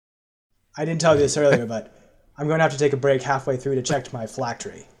I didn't tell you this earlier, but I'm going to have to take a break halfway through to check my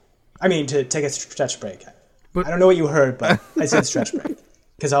phylactery. I mean, to take a stretch break. But I don't know what you heard, but I said stretch break.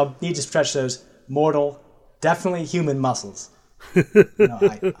 Because I'll need to stretch those mortal, definitely human muscles.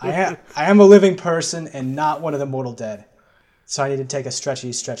 I am a living person and not one of the mortal dead. So I need to take a stretch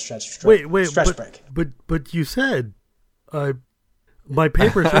break. But you said, my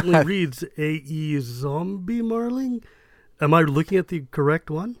paper certainly reads A.E. Zombie Marling. Am I looking at the correct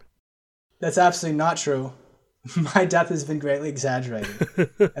one? That's absolutely not true. My death has been greatly exaggerated.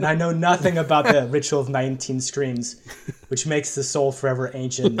 And I know nothing about the ritual of 19 screams, which makes the soul forever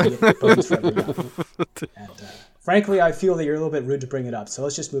ancient and the bones forever young. And frankly, I feel that you're a little bit rude to bring it up, so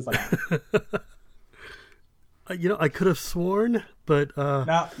let's just move on. I could have sworn, but...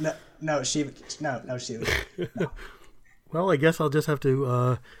 No, Shiva. No. Well, I guess I'll just have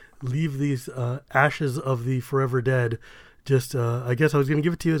to leave these ashes of the forever dead. I guess I was going to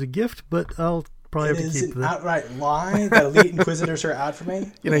give it to you as a gift, but I'll probably have to keep it. It is an outright lie that elite inquisitors are out for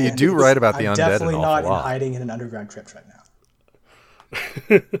me. You do write about the undead an awful lot. I'm definitely not in hiding in an underground crypt right now.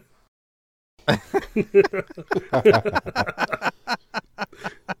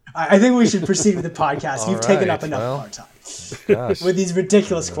 I think we should proceed with the podcast. You've taken up enough of our time with these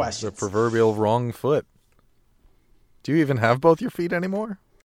ridiculous questions. The proverbial wrong foot. Do you even have both your feet anymore?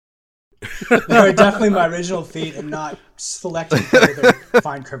 No, definitely my original feet and not selected for their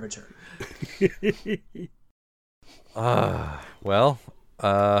fine curvature. I'm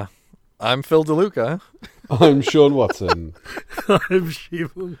Phil DeLuca. I'm Sean Watson. I'm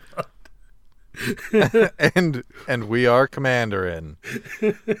Shiva. and we are Commanderin.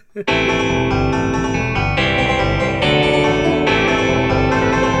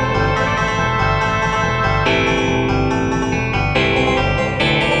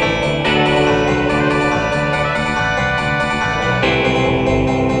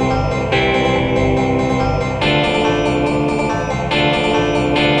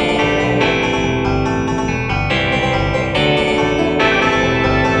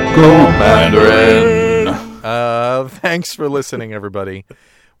 Commanderin. Thanks for listening, everybody.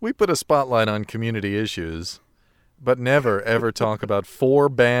 We put a spotlight on community issues, but never, ever talk about 4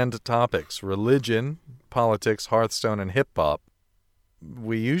 banned topics: religion, politics, Hearthstone, and hip-hop.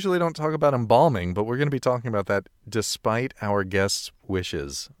 We usually don't talk about embalming, but we're going to be talking about that despite our guests'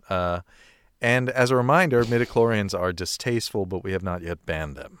 wishes. And as a reminder, midichlorians are distasteful, but we have not yet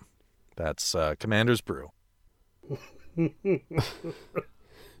banned them. That's Commander's Brew.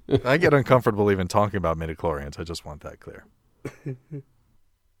 I get uncomfortable even talking about midichlorians. I just want that clear.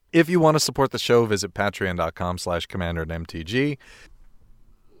 If you want to support the show, visit patreon.com/CommanderMTG.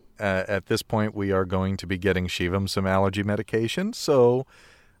 At this point, we are going to be getting Shivam some allergy medication, so...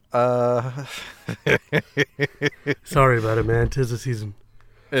 Sorry about it, man. 'Tis the season.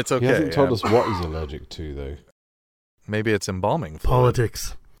 It's okay. He hasn't told us what he's allergic to, though. Maybe it's embalming fluid.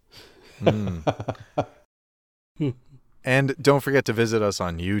 Politics. And don't forget to visit us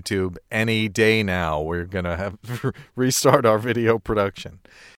on YouTube any day now. We're going to have restart our video production.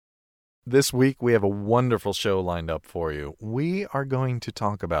 This week, we have a wonderful show lined up for you. We are going to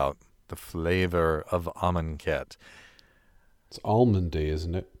talk about the flavor of Amonkhet. It's almondy,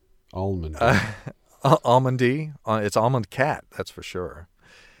 isn't it? Almondy. Almondy. It's almond cat, that's for sure.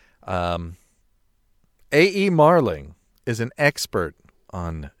 A.E. Marling is an expert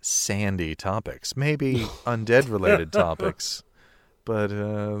on sandy topics, maybe undead-related topics, but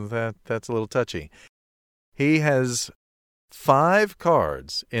that's a little touchy. He has 5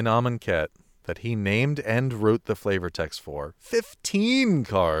 cards in Amonkhet that he named and wrote the flavor text for, 15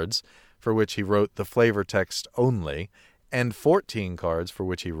 cards for which he wrote the flavor text only, and 14 cards for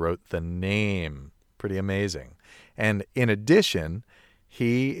which he wrote the name. Pretty amazing. And in addition,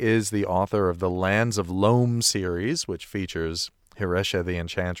 he is the author of the Lands of Loam series, which features Hiresha the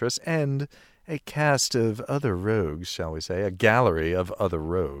Enchantress and a cast of other rogues, shall we say, a gallery of other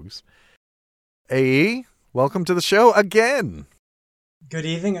rogues. A.E., welcome to the show again. Good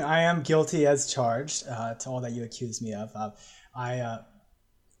evening. I am guilty as charged to all that you accuse me of. I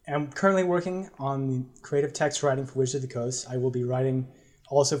am currently working on creative text writing for Wizards of the Coast. I will be writing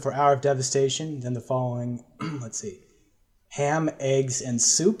also for Hour of Devastation, then the following, Ham, Eggs, and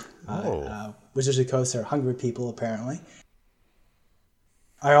Soup. Wizards of the Coast are hungry people, apparently.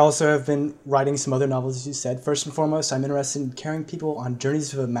 I also have been writing some other novels, as you said. First and foremost, I'm interested in carrying people on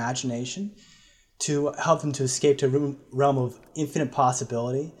journeys of imagination to help them to escape to a realm of infinite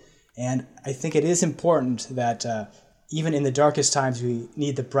possibility. And I think it is important that even in the darkest times, we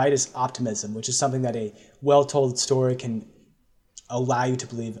need the brightest optimism, which is something that a well-told story can allow you to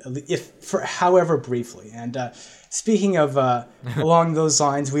believe, if for however briefly. And speaking of along those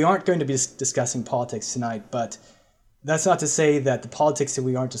lines, we aren't going to be discussing politics tonight, but that's not to say that the politics that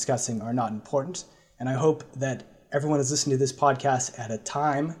we aren't discussing are not important. And I hope that everyone is listening to this podcast at a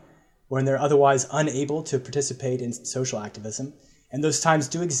time when they're otherwise unable to participate in social activism. And those times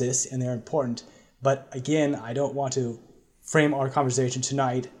do exist, and they're important. But again, I don't want to frame our conversation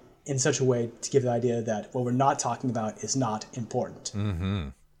tonight in such a way to give the idea that what we're not talking about is not important. Mm-hmm.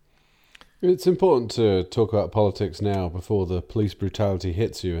 It's important to talk about politics now before the police brutality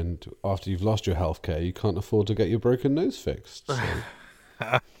hits you, and after you've lost your healthcare, you can't afford to get your broken nose fixed. So.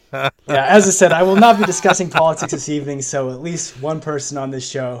 Yeah, as I said, I will not be discussing politics this evening, so at least one person on this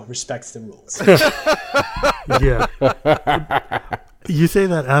show respects the rules. Yeah. You say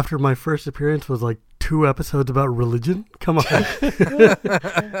that after my first appearance was like 2 episodes about religion? Come on.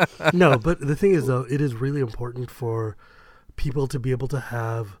 No, but the thing is, though, it is really important for people to be able to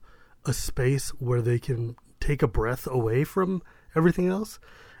have a space where they can take a breath away from everything else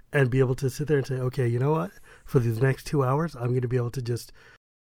and be able to sit there and say, okay, you know what? For these next 2 hours, I'm going to be able to just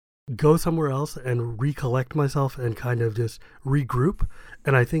go somewhere else and recollect myself and kind of just regroup.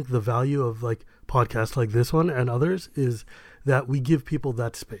 And I think the value of like podcasts like this one and others is that we give people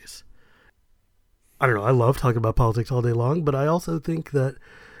that space. I don't know, I love talking about politics all day long, but I also think that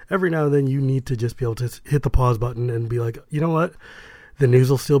every now and then you need to just be able to hit the pause button and be like, you know what? The news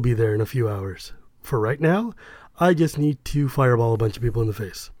will still be there in a few hours. For right now, I just need to fireball a bunch of people in the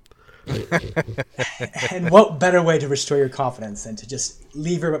face. And what better way to restore your confidence than to just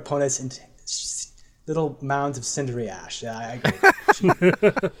leave your opponents in little mounds of cindery ash? Yeah, I agree.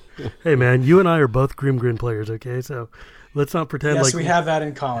 Hey man, you and I are both Grim players, okay? So let's not pretend yes, like... we have that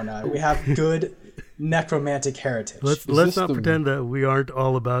in common. We have good necromantic heritage. Let's not pretend that we aren't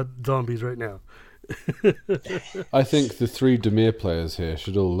all about zombies right now. I think the 3 Dimir players here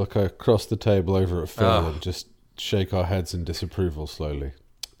should all look across the table over at Phil and just shake our heads in disapproval slowly.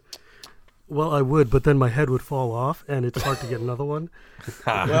 Well, I would, but then my head would fall off, and it's hard to get another one.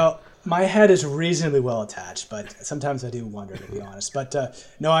 Well, my head is reasonably well attached, but sometimes I do wonder, to be honest. But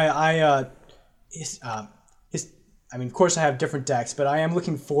no, I mean, of course, I have different decks, but I am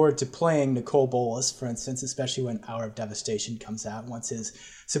looking forward to playing Nicol Bolas, for instance, especially when Hour of Devastation comes out. Once his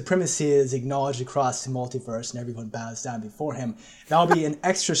supremacy is acknowledged across the multiverse and everyone bows down before him, that'll be an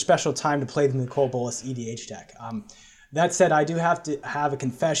extra special time to play the Nicol Bolas EDH deck. That said, I do have to have a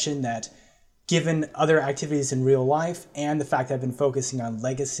confession that given other activities in real life and the fact that I've been focusing on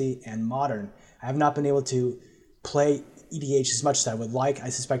Legacy and Modern, I have not been able to play EDH as much as I would like. I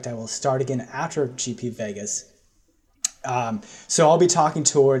suspect I will start again after GP Vegas. So I'll be talking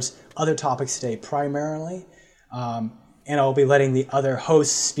towards other topics today primarily, and I'll be letting the other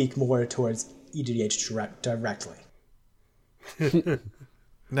hosts speak more towards EDH directly.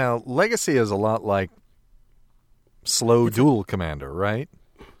 Now, Legacy is a lot like Slow Duel Commander, right?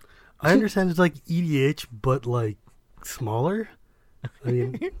 I understand it's like EDH, but like smaller. I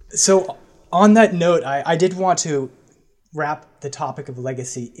mean, so on that note, I did want to wrap the topic of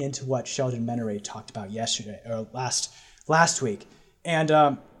Legacy into what Sheldon Meneray talked about yesterday or last week. And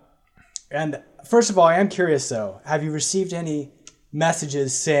first of all, I am curious though, have you received any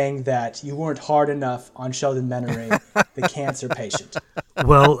messages saying that you weren't hard enough on Sheldon Meneray, the cancer patient?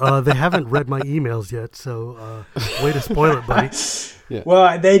 Well, they haven't read my emails yet, so way to spoil it, buddy. Yeah.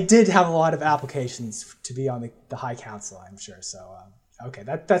 Well, they did have a lot of applications to be on the High Council, I'm sure. So, okay,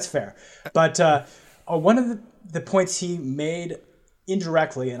 that's fair. But one of the points he made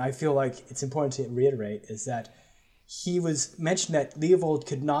indirectly, and I feel like it's important to reiterate, is that he was mentioned that Leovold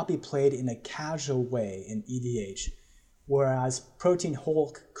could not be played in a casual way in EDH, whereas Protein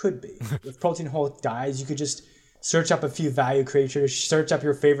Hulk could be. If Protein Hulk dies, you could just search up a few value creatures, search up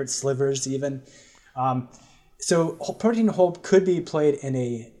your favorite slivers even. So Protein Hulk could be played in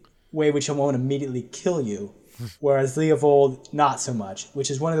a way which won't immediately kill you, whereas Leovold, not so much, which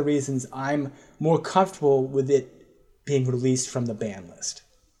is one of the reasons I'm more comfortable with it being released from the ban list.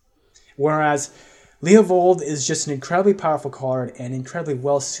 Whereas Leovold is just an incredibly powerful card and incredibly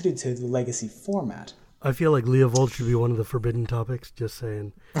well suited to the Legacy format. I feel like Leovold should be one of the forbidden topics, just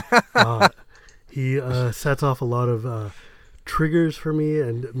saying. He sets off a lot of triggers for me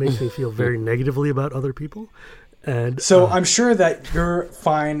and makes me feel very negatively about other people. And so I'm sure that your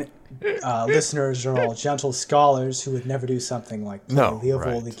fine listeners are all gentle scholars who would never do something like play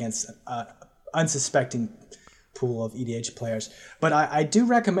Leovold against an unsuspecting pool of EDH players. But I do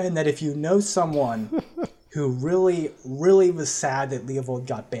recommend that if you know someone who really, really was sad that Leovold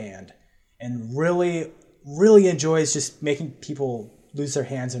got banned and really, really enjoys just making people lose their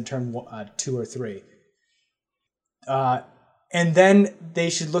hands in turn 2 or 3, And then they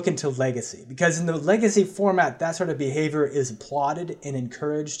should look into Legacy, because in the Legacy format, that sort of behavior is applauded and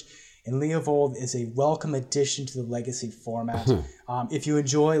encouraged. And Leovold is a welcome addition to the Legacy format. If you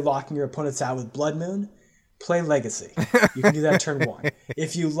enjoy locking your opponents out with Blood Moon, play Legacy. You can do that turn 1.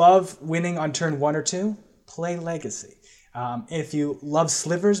 If you love winning on turn 1 or 2, play Legacy. If you love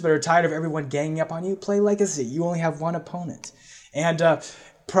slivers but are tired of everyone ganging up on you, play Legacy. You only have one opponent. And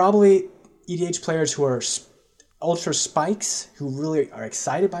probably EDH players who are Ultra Spikes, who really are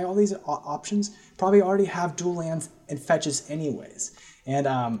excited by all these options, probably already have dual lands and fetches anyways. And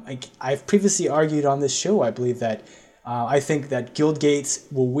I've previously argued on this show, I believe, that I think that Guild Gates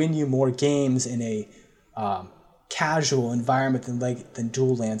will win you more games in a casual environment than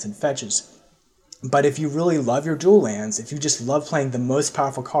dual lands and fetches. But if you really love your dual lands, if you just love playing the most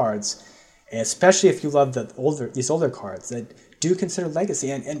powerful cards, especially if you love these older cards, that do consider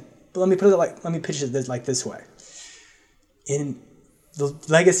Legacy. And let me pitch it like this way. In the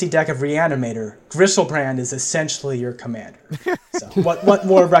Legacy deck of Reanimator, Gristlebrand is essentially your commander. So what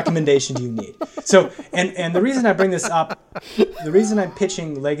more recommendation do you need? So and the reason I bring this up, the reason I'm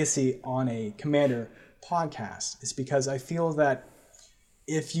pitching Legacy on a commander podcast is because I feel that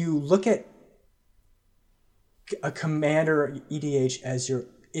if you look at a commander EDH as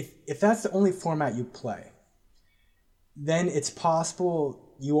if that's the only format you play, then it's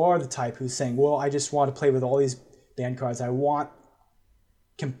possible you are the type who's saying, well, I just want to play with all these banned cards. I want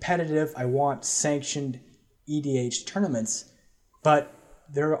competitive, I want sanctioned EDH tournaments, but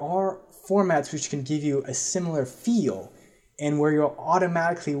there are formats which can give you a similar feel and where you'll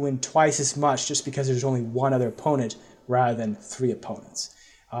automatically win twice as much just because there's only one other opponent rather than 3 opponents.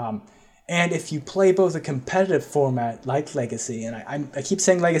 And if you play both a competitive format like Legacy, and I keep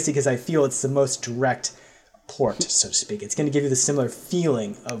saying Legacy because I feel it's the most direct port, so to speak. It's going to give you the similar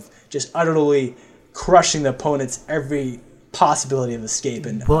feeling of just utterly crushing the opponent's every possibility of escape.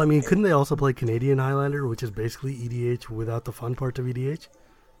 And well, I mean, couldn't they also play Canadian Highlander, which is basically EDH without the fun part of EDH?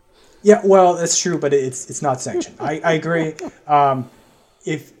 Yeah, well, that's true, but it's not sanctioned. I agree. And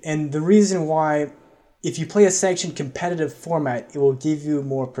the reason why, if you play a sanctioned competitive format, it will give you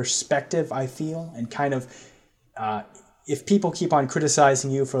more perspective, I feel, and kind of if people keep on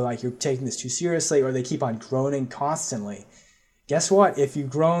criticizing you for like you're taking this too seriously, or they keep on groaning constantly, guess what? If you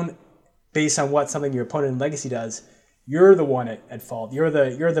groan based on what something your opponent in Legacy does, you're the one at fault. You're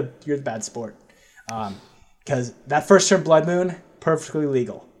the bad sport. Because that first turn Blood Moon, perfectly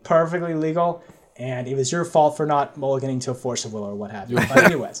legal, and it was your fault for not mulliganing to a Force of Will or what have you. But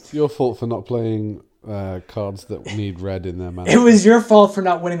anyways, it's your fault for not playing cards that need red in their mana. It was your fault for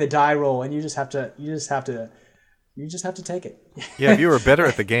not winning the die roll, and you just have to take it. Yeah, if you were better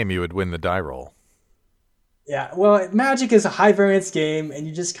at the game, you would win the die roll. Yeah, well, Magic is a high variance game, and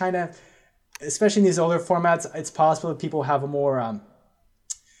you just kind of, especially in these older formats, it's possible that people have a more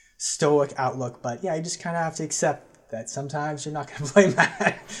stoic outlook. But yeah, you just kind of have to accept that sometimes you're not going to play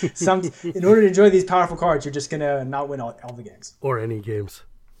Magic. In order to enjoy these powerful cards, you're just going to not win all the games. Or any games.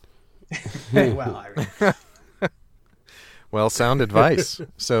 Well, sound advice.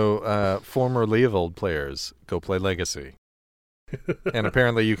 So, former Leovold players, go play Legacy. And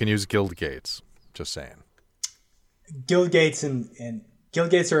apparently you can use Guild Gates. Just saying. Guild Gates and Guild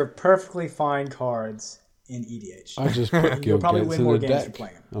Gates are perfectly fine cards in EDH. I just put Guild Gates in a deck,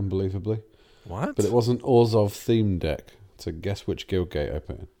 unbelievably. What? But it wasn't Orzhov theme deck. So guess which Guild Gate I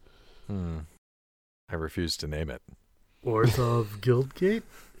put in. I refuse to name it. Orzhov Guild Gate?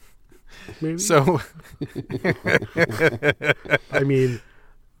 Maybe? So, I mean,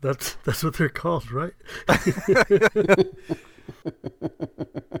 that's what they're called, right?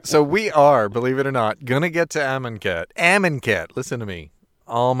 So we are, believe it or not, gonna get to Amonkhet. Amonkhet, listen to me.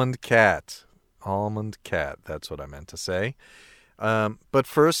 Almond Cat. That's what I meant to say. But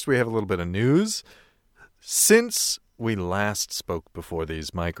first, we have a little bit of news. Since we last spoke before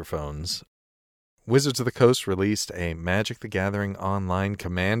these microphones, Wizards of the Coast released a Magic the Gathering Online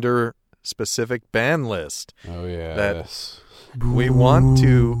Commander-specific ban list. Oh, yeah. That we want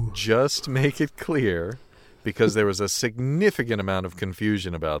to just make it clear, because there was a significant amount of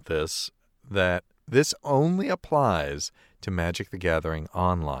confusion about this, that this only applies to Magic the Gathering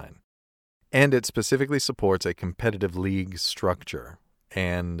Online. And it specifically supports a competitive league structure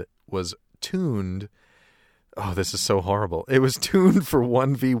and was tuned... Oh, this is so horrible. It was tuned for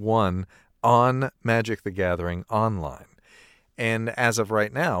 1v1 on Magic the Gathering Online. And as of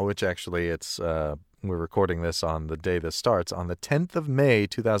right now, which actually it's we're recording this on the day this starts, on the 10th of May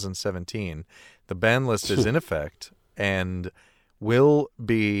 2017, the ban list is in effect and will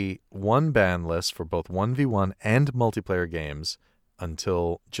be one ban list for both 1v1 and multiplayer games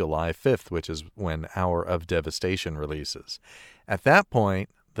until July 5th, which is when Hour of Devastation releases. At that point,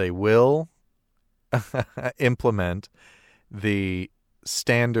 they will implement the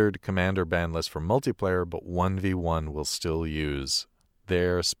standard commander ban list for multiplayer, but 1v1 will still use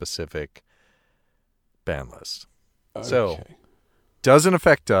their specific ban list. Okay. So, doesn't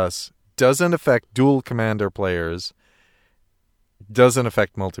affect us, doesn't affect dual commander players, doesn't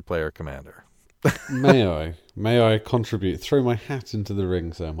affect multiplayer commander. May I contribute? Throw my hat into the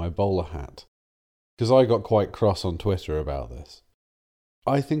ring, sir, my bowler hat. Because I got quite cross on Twitter about this.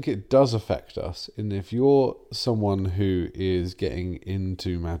 I think it does affect us, and if you're someone who is getting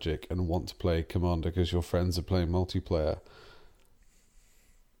into Magic and want to play Commander because your friends are playing multiplayer,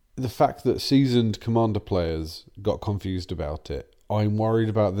 the fact that seasoned Commander players got confused about it, I'm worried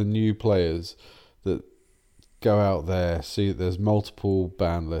about the new players that go out there, see that there's multiple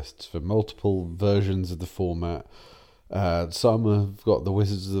ban lists for multiple versions of the format. Some have got the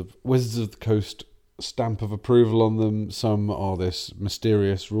Wizards of the Coast stamp of approval on them. Some are this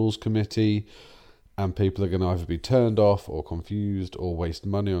mysterious rules committee, and people are going to either be turned off or confused or waste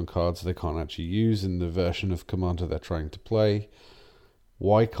money on cards they can't actually use in the version of Commander they're trying to play.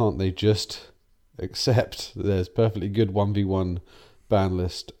 Why can't they just accept that there's perfectly good 1v1 ban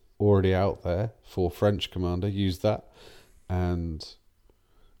list already out there for French Commander, use that, and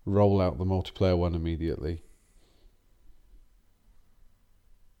roll out the multiplayer one immediately?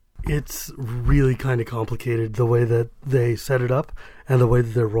 It's really kind of complicated the way that they set it up and the way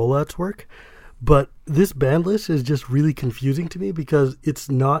that their rollouts work. But this ban list is just really confusing to me because it's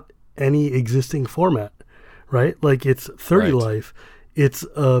not any existing format, right? Like, it's 30 life. It's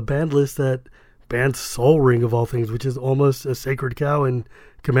a ban list that bans Sol Ring of all things, which is almost a sacred cow in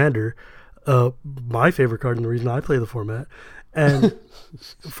Commander. My favorite card and the reason I play the format. And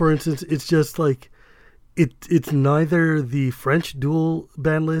for instance, it's just like, it's neither the French dual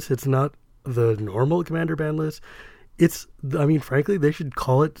ban list, it's not the normal Commander ban list. Frankly, they should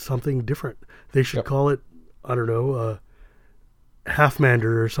call it something different. They should call it, I don't know,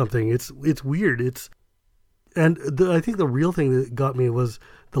 Halfmander or something. It's weird. I think the real thing that got me was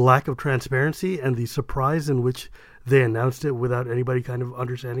the lack of transparency and the surprise in which they announced it without anybody kind of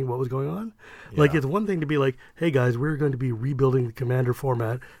understanding what was going on. Yeah. Like, it's one thing to be like, hey guys, we're going to be rebuilding the Commander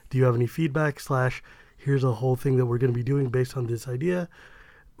format. Do you have any feedback / here's a whole thing that we're going to be doing based on this idea,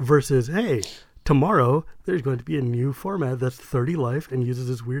 versus, hey, tomorrow there's going to be a new format that's 30 life and uses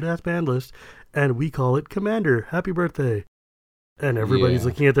this weird-ass ban list, and we call it Commander. Happy birthday. And everybody's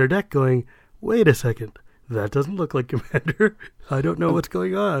looking at their deck going, wait a second, that doesn't look like Commander. I don't know what's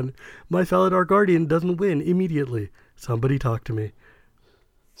going on. My Faladar Guardian doesn't win immediately. Somebody talk to me.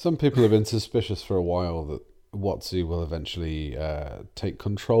 Some people have been suspicious for a while that WotC will eventually take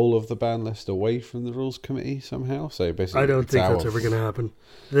control of the ban list away from the rules committee somehow. So basically, I don't think that's ever going to happen.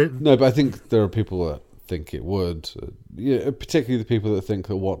 No, but I think there are people that think it would. Particularly the people that think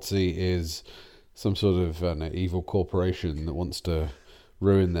that WotC is some sort of evil corporation that wants to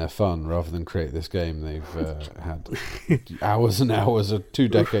ruin their fun rather than create this game they've had hours and hours or 2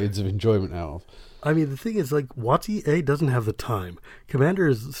 decades of enjoyment out of. I mean, the thing is, like, WotC doesn't have the time. Commander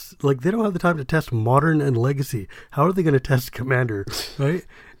is, like, they don't have the time to test Modern and Legacy. How are they going to test Commander, right?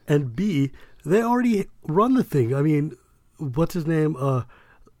 And B, they already run the thing. I mean, what's his name?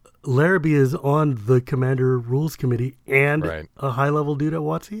 Larrabee is on the Commander Rules Committee and a high-level dude at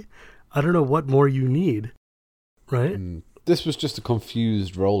WotC. I don't know what more you need, right? This was just a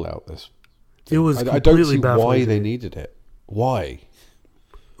confused rollout. It was I don't see why they needed it. Why?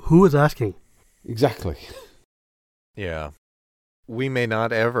 Who was asking? Exactly. Yeah. We may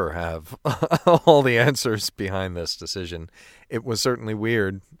not ever have all the answers behind this decision. It was certainly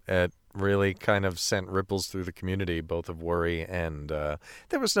weird. It really kind of sent ripples through the community, both of worry and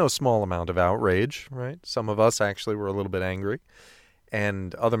there was no small amount of outrage, right? Some of us actually were a little bit angry.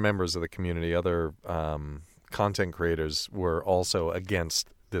 And other members of the community, other content creators were also against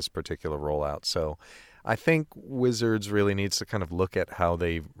this particular rollout. So I think Wizards really needs to kind of look at how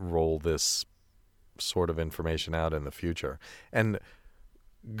they roll this sort of information out in the future. And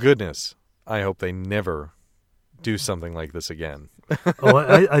goodness, I hope they never do something like this again.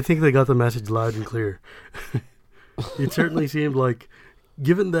 I think they got the message loud and clear. It certainly seemed like,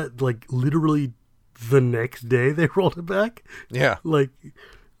 given that, like, literally the next day they rolled it back. Yeah. Like,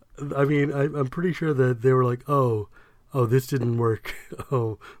 I mean, I'm pretty sure that they were like, oh, this didn't work.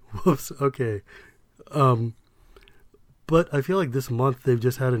 Oh, whoops. Okay. But I feel like this month they've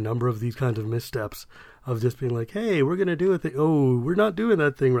just had a number of these kinds of missteps of just being like, hey, we're going to do a thing. Oh, we're not doing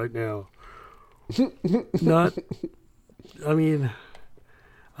that thing right now. I mean,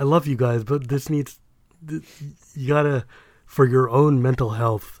 I love you guys, but you got to for your own mental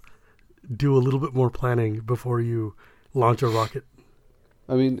health, do a little bit more planning before you launch a rocket.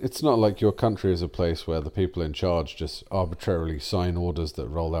 I mean, it's not like your country is a place where the people in charge just arbitrarily sign orders that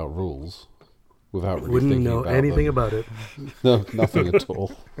roll out rules without really Wouldn't thinking know about anything them. about it. No, nothing at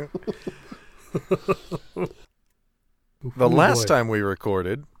all. The last time we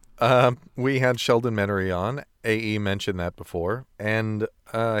recorded, we had Sheldon Menery on. AE mentioned that before. And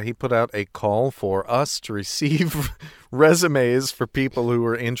he put out a call for us to receive resumes for people who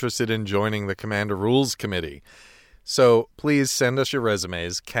are interested in joining the Commander Rules Committee. So please send us your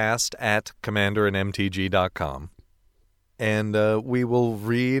resumes, cast@commanderandmtg.com. And we will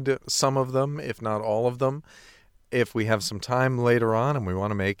read some of them, if not all of them. If we have some time later on and we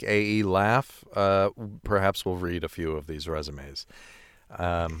want to make AE laugh, perhaps we'll read a few of these resumes.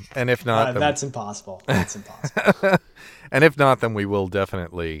 And if not... that's impossible. That's impossible. And if not, then we will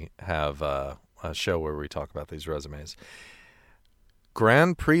definitely have a show where we talk about these resumes.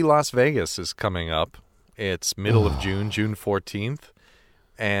 Grand Prix Las Vegas is coming up. It's middle of June, June 14th.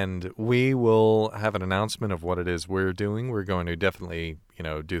 And we will have an announcement of what it is we're doing. We're going to definitely,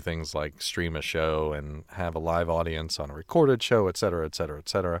 do things like stream a show and have a live audience on a recorded show, et cetera, et cetera, et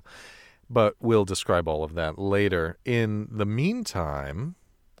cetera. But we'll describe all of that later. In the meantime,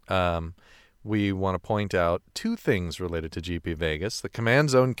 we want to point out two things related to GP Vegas. The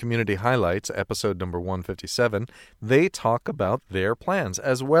Command Zone Community Highlights, episode number 157, they talk about their plans,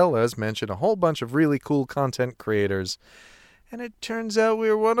 as well as mention a whole bunch of really cool content creators. And it turns out we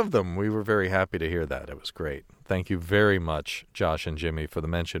were one of them. We were very happy to hear that. It was great. Thank you very much, Josh and Jimmy, for the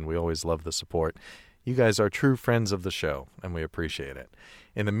mention. We always love the support. You guys are true friends of the show, and we appreciate it.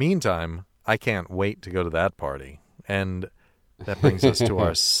 In the meantime, I can't wait to go to that party. And that brings us to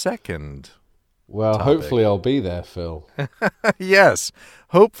our second Well, topic. Hopefully I'll be there, Phil. Yes.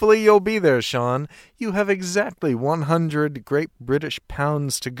 Hopefully you'll be there, Sean. You have exactly 100 Great British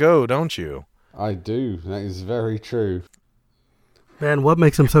pounds to go, don't you? I do. That is very true. Man, what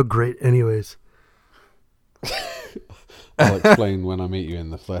makes him so great anyways? I'll explain when I meet you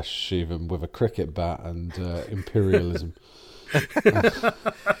in the flesh, even with a cricket bat and imperialism.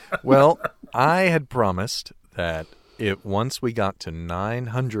 Well, I had promised that once we got to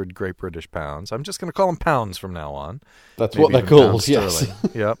 900 Great British pounds, I'm just going to call them pounds from now on. That's Maybe what they're even called, pound yes.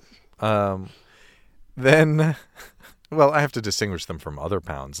 sterling. Yep. Then, well, I have to distinguish them from other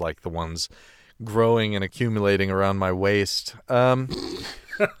pounds, like the ones growing and accumulating around my waist.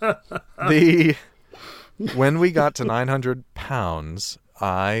 When we got to 900 pounds,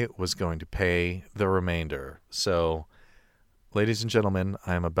 I was going to pay the remainder. So, ladies and gentlemen,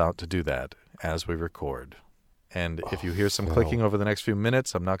 I am about to do that as we record. And if you hear some clicking over the next few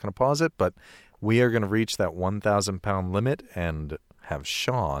minutes, I'm not going to pause it, but we are going to reach that 1,000 pound limit and have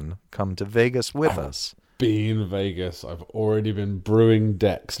Sean come to Vegas with us. Be in Vegas. I've already been brewing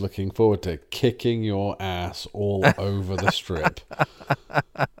decks, looking forward to kicking your ass all over the strip.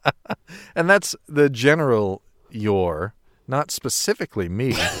 And that's the general not specifically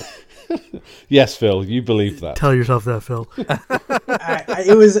me. Yes, Phil, you believe that. Tell yourself that, Phil.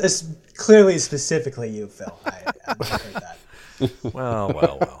 It was clearly specifically you, Phil. I heard that.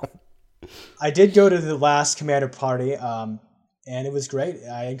 Well. I did go to the last Commander party, and it was great.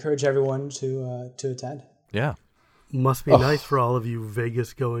 I encourage everyone to attend. Yeah. Must be nice for all of you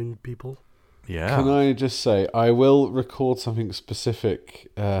Vegas-going people. Yeah. Can I just say, I will record something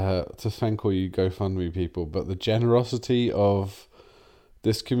specific to thank all you GoFundMe people, but the generosity of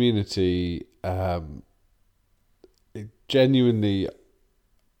this community, genuinely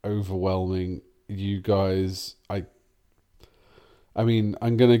overwhelming. You guys, I mean,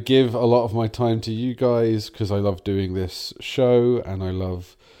 I'm going to give a lot of my time to you guys because I love doing this show and I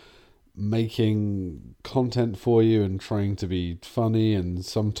love making content for you and trying to be funny and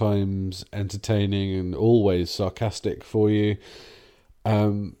sometimes entertaining and always sarcastic for you.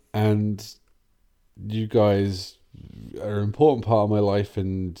 And you guys are an important part of my life,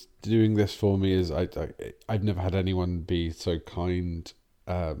 and doing this for me is I've never had anyone be so kind.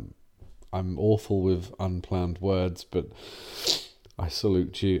 I'm awful with unplanned words, but I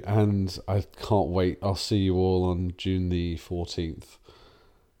salute you, and I can't wait. I'll see you all on June the 14th.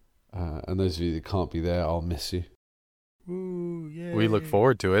 And those of you that can't be there, I'll miss you. Ooh, yay. We look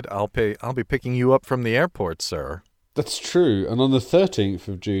forward to it. I'll be picking you up from the airport, sir. That's true. And on the 13th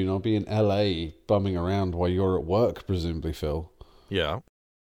of June, I'll be in LA bumming around while you're at work, presumably, Phil. Yeah.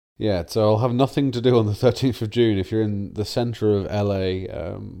 Yeah, so I'll have nothing to do on the 13th of June. If you're in the centre of LA,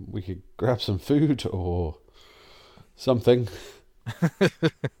 we could grab some food or something.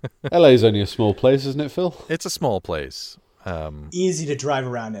 LA's only a small place, isn't it, Phil? It's a small place. Easy to drive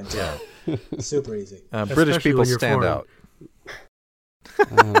around into. Yeah. Super easy. British people stand foreign. out.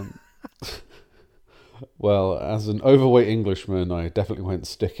 Well, as an overweight Englishman, I definitely won't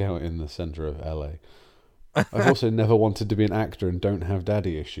stick out in the centre of LA. I've also never wanted to be an actor and don't have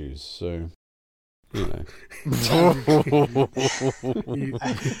daddy issues, so, you know.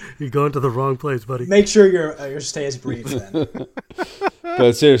 You're going to the wrong place, buddy. Make sure your stay is brief then.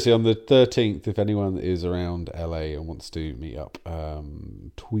 But seriously, on the 13th, if anyone is around LA and wants to meet up,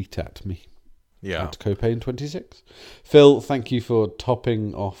 tweet at me. Yeah. At Copain26. Phil, thank you for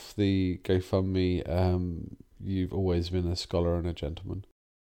topping off the GoFundMe. You've always been a scholar and a gentleman.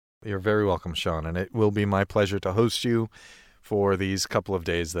 You're very welcome, Sean, and it will be my pleasure to host you for these couple of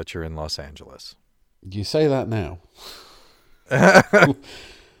days that you're in Los Angeles. You say that now.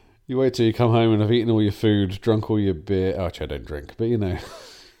 You wait till you come home and have eaten all your food, drunk all your beer. Oh, actually, I don't drink, but you know.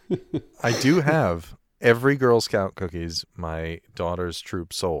 I do have every Girl Scout cookies my daughter's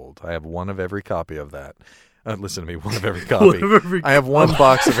troop sold. I have one of every copy of that. Listen to me, one of every copy. I have one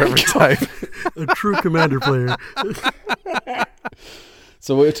box of every type. A true Commander player.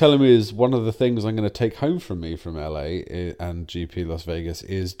 So what you're telling me is one of the things I'm going to take home from me from LA and GP Las Vegas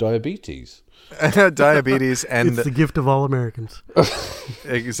is diabetes. Diabetes and... It's the gift of all Americans.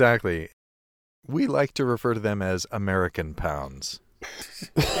 Exactly. We like to refer to them as American pounds.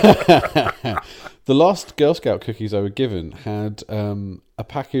 The last Girl Scout cookies I were given had a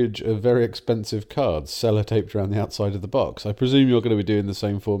package of very expensive cards sellotaped around the outside of the box. I presume you're going to be doing the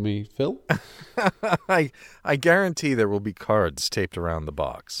same for me, Phil? I guarantee there will be cards taped around the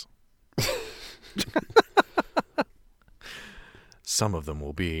box. Some of them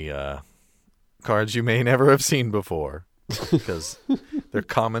will be cards you may never have seen before, because they're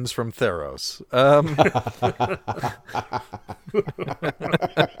commons from Theros.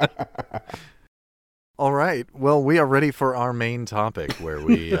 All right. Well, we are ready for our main topic, where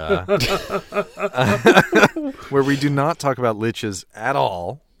we where we do not talk about liches at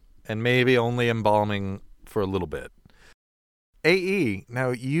all, and maybe only embalming for a little bit. AE, now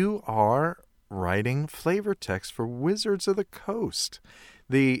you are writing flavor text for Wizards of the Coast.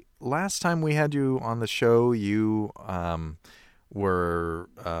 The last time we had you on the show, you were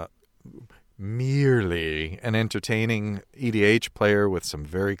merely an entertaining EDH player with some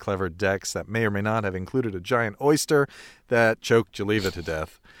very clever decks that may or may not have included a giant oyster that choked Jaliva to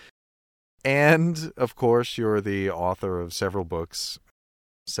death. And, of course, you're the author of several books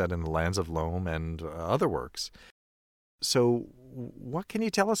set in the lands of Loam and other works. So what can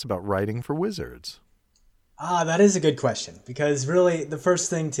you tell us about writing for Wizards? That is a good question, because really the first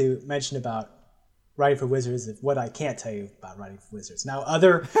thing to mention about writing for Wizards is what I can't tell you about writing for Wizards. Now,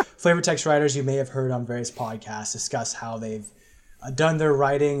 other flavor text writers you may have heard on various podcasts discuss how they've done their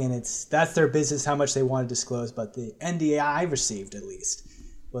writing, and that's their business, how much they want to disclose. But the NDA I received, at least,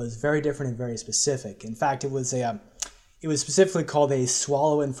 was very different and very specific. In fact, it was specifically called a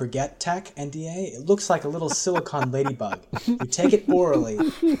swallow and forget tech NDA. It looks like a little silicon ladybug. You take it orally,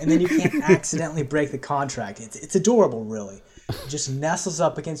 and then you can't accidentally break the contract. It's adorable, really. It just nestles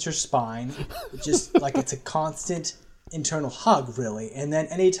up against your spine, just like it's a constant internal hug, really. And then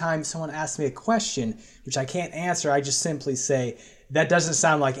anytime someone asks me a question, which I can't answer, I just simply say, that doesn't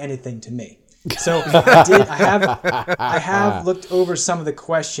sound like anything to me. So I have looked over some of the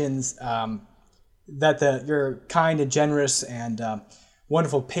questions that your kind and generous and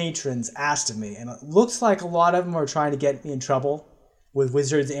wonderful patrons asked of me. And it looks like a lot of them are trying to get me in trouble with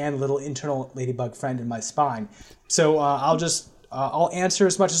Wizards and a little internal ladybug friend in my spine. So I'll answer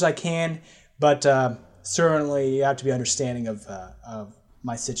as much as I can, but certainly you have to be understanding of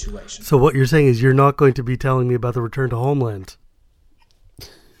my situation. So what you're saying is you're not going to be telling me about the Return to Homeland?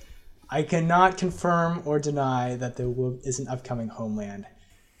 I cannot confirm or deny that there is an upcoming Homeland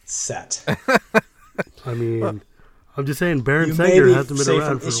set. I mean, I'm just saying Baron Sanger hasn't been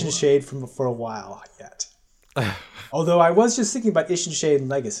around for a while. Isshin Shade for a while yet. Although I was just thinking about Isshin Shade and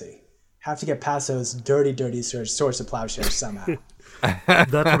Legacy. Have to get past those dirty Swords to Plowshares somehow.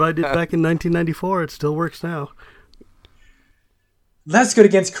 That's what I did back in 1994. It still works now. That's good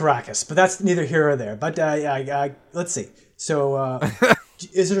against Caracas, but that's neither here or there. But let's see. So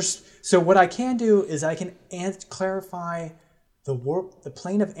So what I can do is I can clarify the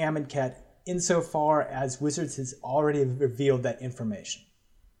plane of Amonkhet insofar as Wizards has already revealed that information.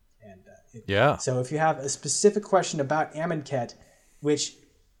 And so if you have a specific question about Amonkhet, which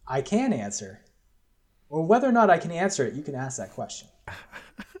I can answer, or whether or not I can answer it, you can ask that question.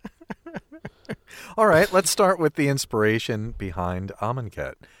 All right, let's start with the inspiration behind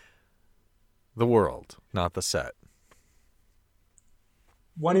Amonkhet. The world, not the set.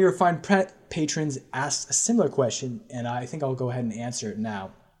 One of your fine patrons asked a similar question, and I think I'll go ahead and answer it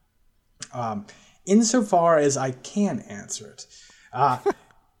now. Insofar as I can answer it,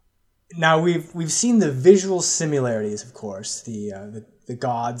 Now we've seen the visual similarities, of course, the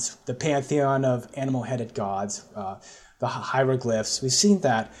gods, the pantheon of animal-headed gods, the hieroglyphs. We've seen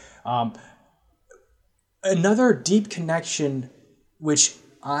that. Another deep connection, which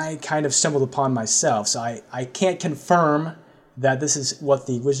I kind of stumbled upon myself, so I can't confirm that this is what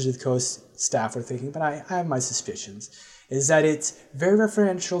the Wizards of the Coast staff were thinking, but I have my suspicions, is that it's very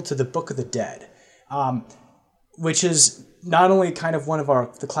referential to the Book of the Dead, which is not only kind of one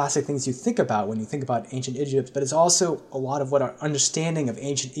of the classic things you think about when you think about ancient Egypt, but it's also a lot of what our understanding of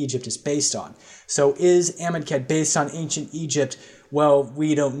ancient Egypt is based on. So is Amonkhet based on ancient Egypt? Well,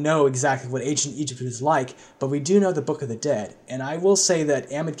 we don't know exactly what ancient Egypt is like, but we do know the Book of the Dead. And I will say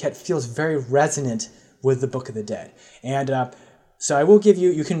that Amonkhet feels very resonant with the Book of the Dead. And so I will give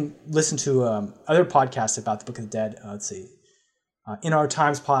you can listen to other podcasts about the Book of the Dead. Let's see. In Our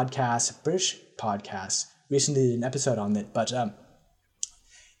Times podcast, British podcast, recently did an episode on it. But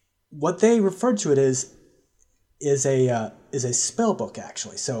what they referred to it is a spell book,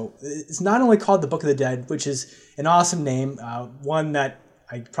 actually. So it's not only called the Book of the Dead, which is an awesome name, one that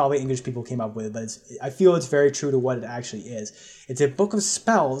probably English people came up with, but I feel it's very true to what it actually is. It's a book of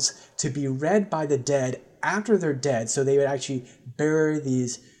spells to be read by the dead after they're dead, so they would actually bury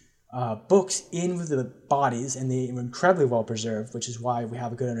these books in with the bodies, and they were incredibly well preserved, which is why we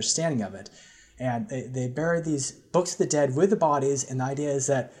have a good understanding of it. And they buried these books of the dead with the bodies, and the idea is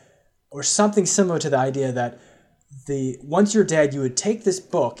that, or something similar to the idea that once you're dead, you would take this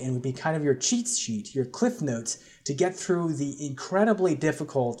book and it would be kind of your cheat sheet, your cliff notes, to get through the incredibly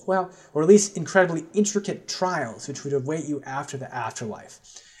difficult, or at least incredibly intricate trials which would await you after the afterlife.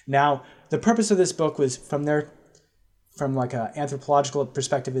 Now, the purpose of this book was, from like an anthropological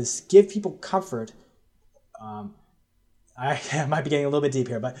perspective, is give people comfort. I might be getting a little bit deep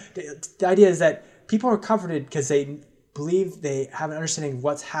here, but the idea is that people are comforted because they believe they have an understanding of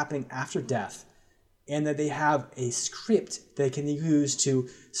what's happening after death, and that they have a script they can use to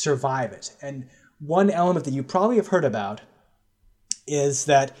survive it. And one element that you probably have heard about is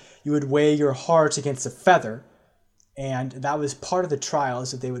that you would weigh your heart against a feather, and that was part of the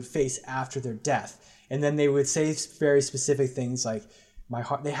trials that they would face after their death. And then they would say very specific things like, my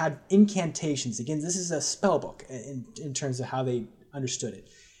heart. They had incantations. Again, this is a spell book in terms of how they understood it.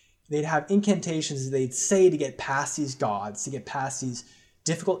 They'd have incantations they'd say to get past these gods, to get past these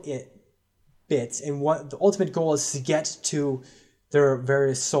difficult bits. And the ultimate goal is to get to their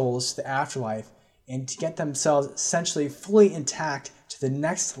various souls, the afterlife, and to get themselves essentially fully intact to the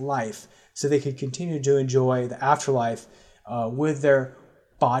next life, so they could continue to enjoy the afterlife with their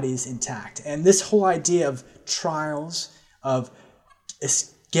bodies intact. And this whole idea of trials, of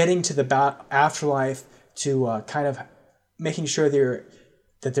getting to the afterlife, to kind of making sure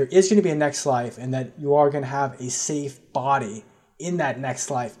that there is going to be a next life, and that you are going to have a safe body in that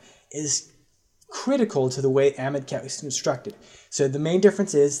next life, is critical to the way Amonkhet is constructed. So the main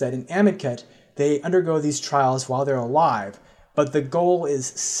difference is that in Amonkhet, they undergo these trials while they're alive, but the goal is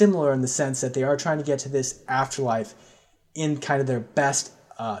similar in the sense that they are trying to get to this afterlife in kind of their best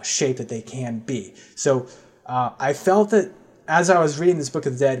shape that they can be. So I felt that as I was reading this Book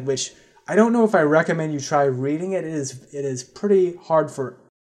of the Dead, which I don't know if I recommend you try reading it. It is pretty hard for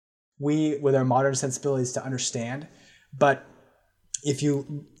we, with our modern sensibilities, to understand. But if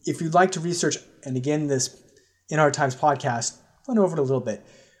you'd like to research, and again, this In Our Times podcast went over it a little bit,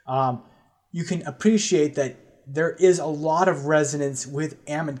 you can appreciate that there is a lot of resonance with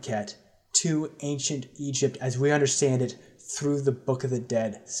Amonkhet to ancient Egypt as we understand it through the Book of the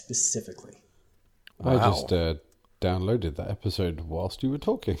Dead specifically. Wow. I just downloaded that episode whilst you were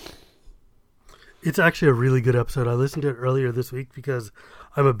talking. It's actually a really good episode. I listened to it earlier this week because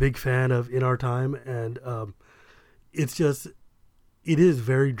I'm a big fan of In Our Time, and it is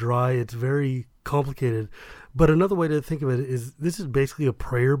very dry. It's very complicated. But another way to think of it is this is basically a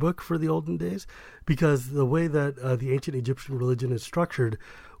prayer book for the olden days, because the way that the ancient Egyptian religion is structured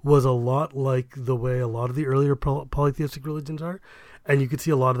was a lot like the way a lot of the earlier polytheistic religions are. And you could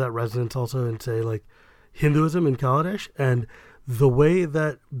see a lot of that resonance also in, say, like Hinduism in Kaladesh. And the way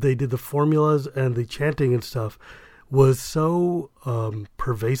that they did the formulas and the chanting and stuff was so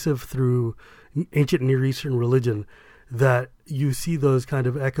pervasive through ancient Near Eastern religion that you see those kind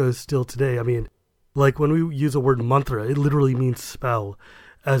of echoes still today. I mean, like when we use the word mantra, it literally means spell,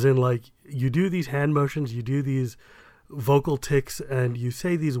 as in like you do these hand motions, you do these vocal tics, and you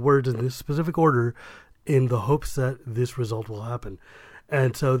say these words in this specific order in the hopes that this result will happen.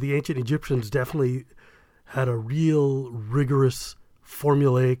 And so the ancient Egyptians definitely had a real rigorous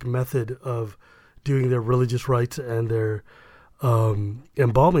formulaic method of doing their religious rites and their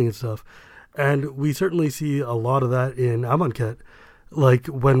embalming and stuff. And we certainly see a lot of that in Amonkhet, like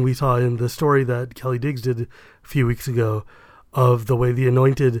when we saw in the story that Kelly Diggs did a few weeks ago of the way the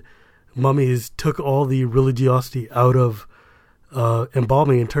anointed mummies took all the religiosity out of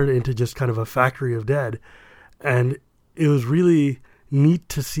embalming and turned it into just kind of a factory of dead. And it was really neat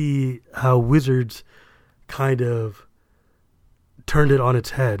to see how Wizards kind of turned it on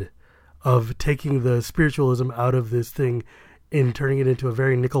its head of taking the spiritualism out of this thing and turning it into a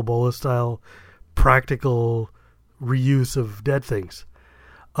very Nicol Bolas style practical reuse of dead things.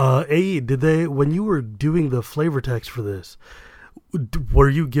 AE, when you were doing the flavor text for this, were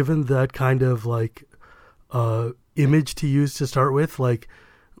you given that kind of like image to use to start with? Like,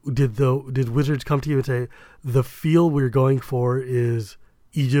 did Wizards come to you and say the feel we're going for is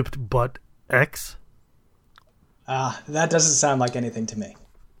Egypt but X? That doesn't sound like anything to me.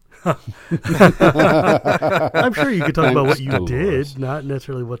 I'm sure you could talk about what you did, not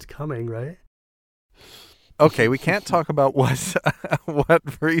necessarily what's coming, right? Okay, we can't talk about what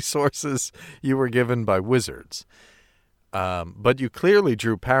resources you were given by Wizards. But you clearly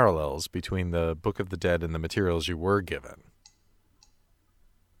drew parallels between the Book of the Dead and the materials you were given.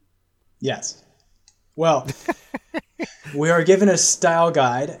 Yes. Well, we are given a style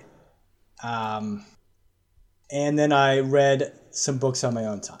guide, and then I read some books on my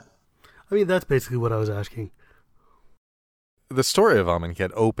own time. I mean, that's basically what I was asking. The story of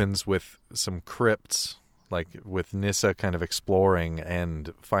Amonkhet opens with some crypts, like with Nissa kind of exploring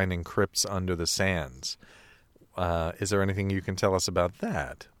and finding crypts under the sands. Is there anything you can tell us about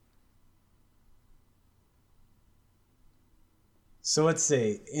that? So let's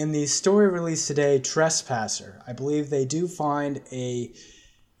see. In the story released today, Trespasser, I believe they do find it's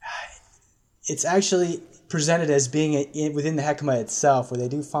actually presented as being within the Hekhma itself, where they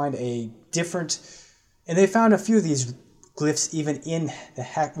do find a different, and they found a few of these glyphs even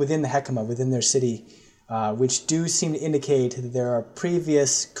within the Hekhma, within their city, which do seem to indicate that there are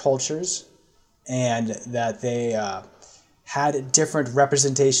previous cultures and that they had different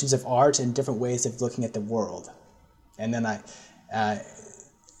representations of art and different ways of looking at the world. And then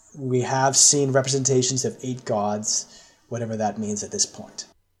we have seen representations of 8 gods, whatever that means at this point.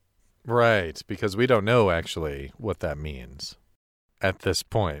 Right, because we don't know actually what that means at this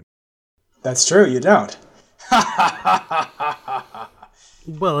point. That's true, you don't.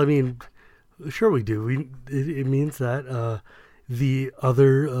 Well, I mean, sure we do. It means that the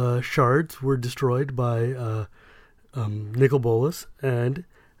other shards were destroyed by Nicol Bolas, and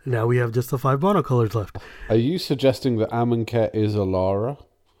now we have just the 5 monocolors left. Are you suggesting that Amonkhet is Alara?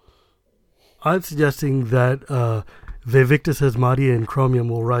 I'm suggesting that Vivictus Asmati and Chromium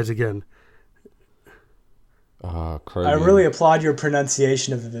will rise again. Chromium. I really applaud your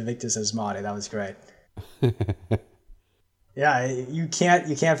pronunciation of Vivictus Asmati. That was great. Yeah, you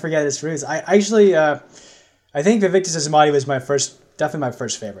can't forget its roots. I actually I think Vivictus Asmati was definitely my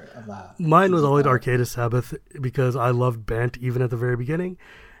first favorite of that. Mine was always Arcadus Sabbath because I loved Bant even at the very beginning,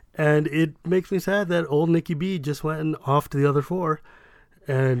 and it makes me sad that old Nicky B just went off to the other 4,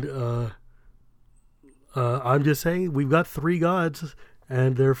 and I'm just saying we've got 3 gods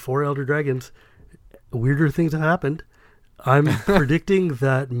and there are 4 elder dragons. Weirder things have happened. I'm predicting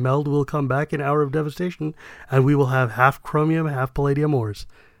that Meld will come back in Hour of Devastation, and we will have half Chromium, half Palladium ores.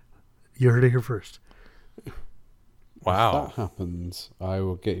 You heard it here first. Wow. If that happens, I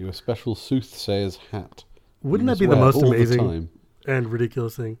will get you a special soothsayer's hat. Wouldn't that be the most amazing and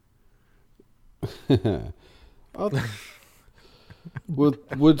ridiculous thing?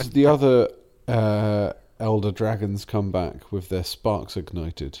 Would the other elder dragons come back with their sparks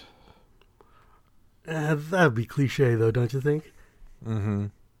ignited? That would be cliche, though, don't you think? Mm-hmm.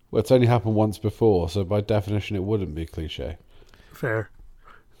 Well, it's only happened once before, so by definition it wouldn't be cliche. Fair.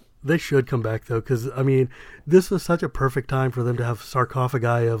 They should come back, though, because, I mean, this was such a perfect time for them to have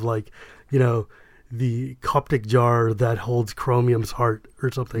sarcophagi of, like, you know, the Coptic jar that holds Chromium's heart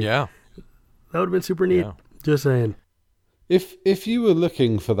or something. Yeah. That would have been super neat. Yeah. Just saying. If you were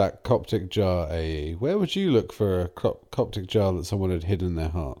looking for that Coptic jar, AE, where would you look for a Coptic jar that someone had hidden their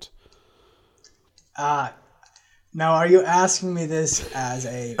heart? Now, are you asking me this as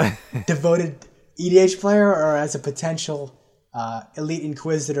a devoted EDH player or as a potential elite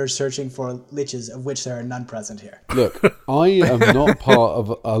inquisitor searching for liches, of which there are none present here? Look, I am not part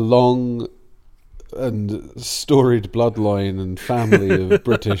of a long and storied bloodline and family of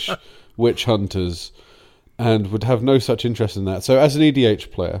British witch hunters and would have no such interest in that. So as an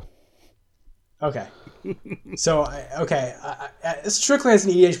EDH player... Okay. So, strictly as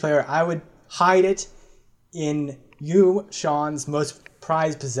an EDH player, I would hide it in you, Sean's most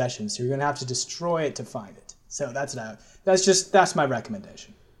prized possession. So you're going to have to destroy it to find it. So that's my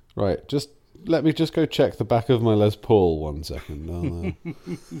recommendation. Right. Just let me just go check the back of my Les Paul 1 second.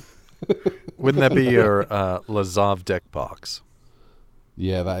 Wouldn't that be your Lazov deck box?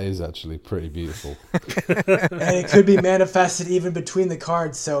 Yeah, that is actually pretty beautiful. And it could be manifested even between the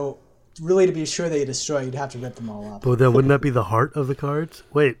cards, so really to be sure that you destroy, you'd have to rip them all up. But then wouldn't that be the heart of the cards?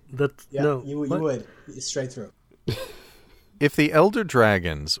 Wait, that's... Yeah, no. You would. Straight through. If the Elder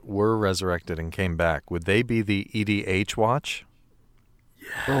Dragons were resurrected and came back, would they be the EDH Watch?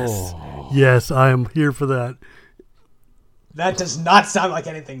 Yes. Oh. Yes, I am here for that. That does not sound like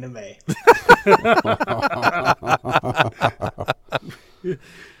anything to me.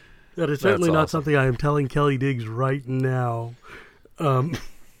 That is certainly not something I am telling Kelly Diggs right now.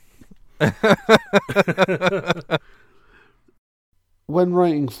 When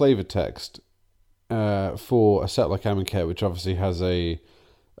writing flavor text for a set like Amonkhet, which obviously has a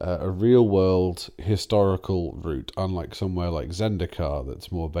real world historical route, unlike somewhere like Zendikar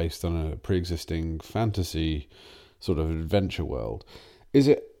that's more based on a pre-existing fantasy sort of adventure world, is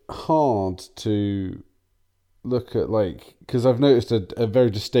it hard to look at, like, because I've noticed a very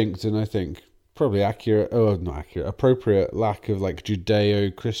distinct and I think probably appropriate lack of like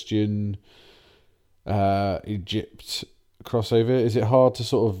Judeo-Christian Egypt crossover. Is it hard to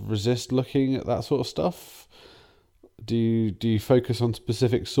sort of resist looking at that sort of stuff? Do you focus on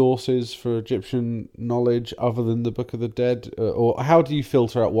specific sources for Egyptian knowledge other than the Book of the Dead, or how do you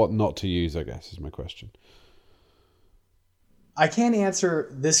filter out what not to use, I guess is my question. I can't answer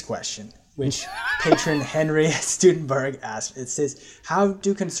this question, which patron Henry Studenberg asked. It says, how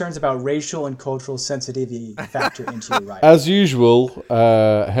do concerns about racial and cultural sensitivity factor into your writing? As usual,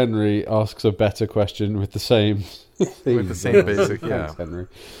 Henry asks a better question with the same theme. With the same basic, yeah. Thanks, Henry.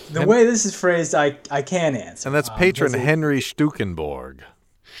 The way this is phrased, I can answer. And that's patron Henry Stukenborg.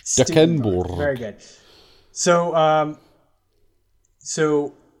 Stukenborg. Very good. So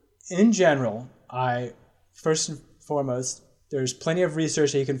in general, first and foremost, there's plenty of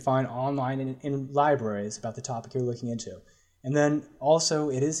research that you can find online in libraries about the topic you're looking into. And then also,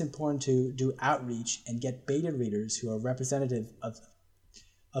 it is important to do outreach and get beta readers who are representative of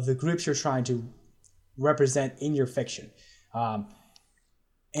the groups you're trying to represent in your fiction.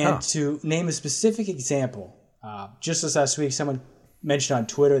 To name a specific example, just as last week, someone mentioned on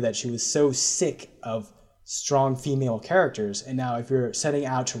Twitter that she was so sick of strong female characters. And now if you're setting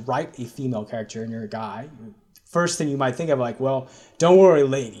out to write a female character and you're a guy, first thing you might think of, like, well, don't worry,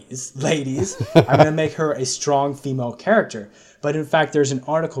 ladies, I'm going to make her a strong female character. But in fact, there's an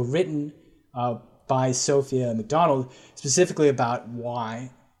article written by Sophia McDonald specifically about why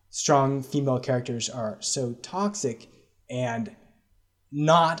strong female characters are so toxic and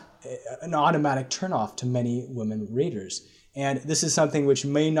not an automatic turnoff to many women readers. And this is something which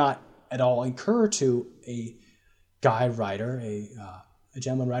may not at all occur to a guy writer, a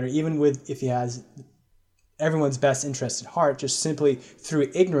gentleman writer, even if he has everyone's best interest at heart, just simply through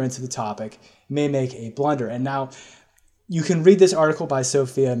ignorance of the topic, may make a blunder. And now you can read this article by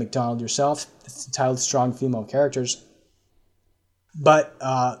Sophia McDonald yourself. It's entitled Strong Female Characters. But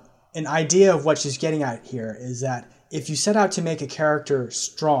an idea of what she's getting at here is that if you set out to make a character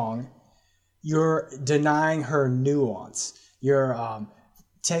strong, you're denying her nuance. You're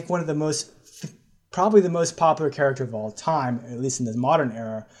take one of the probably the most popular character of all time, at least in the modern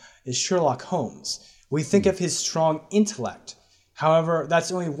era, is Sherlock Holmes. We think of his strong intellect. However,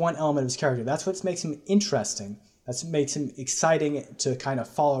 that's only one element of his character. That's what makes him interesting. That's what makes him exciting to kind of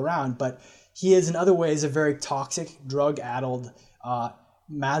follow around. But he is in other ways a very toxic, drug-addled,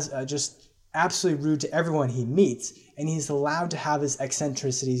 just absolutely rude to everyone he meets. And he's allowed to have his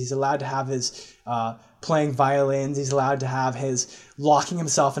eccentricities. He's allowed to have his playing violins. He's allowed to have his locking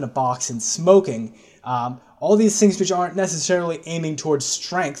himself in a box and smoking. All these things which aren't necessarily aiming towards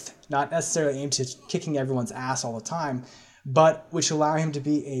strength, not necessarily aimed to kicking everyone's ass all the time, but which allow him to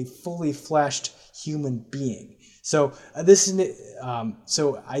be a fully fleshed human being. So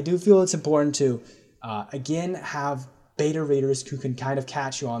so I do feel it's important to, again, have beta readers who can kind of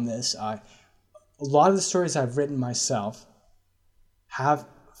catch you on this. A lot of the stories I've written myself have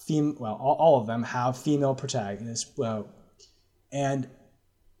all of them have female protagonists, and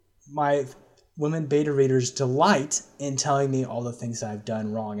my women beta readers delight in telling me all the things I've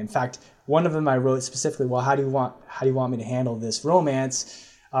done wrong. In fact, one of them I wrote specifically, well, how do you want me to handle this romance?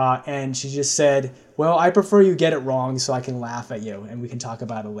 And she just said, well, I prefer you get it wrong so I can laugh at you and we can talk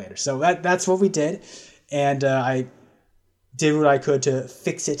about it later. So that's what we did. And I did what I could to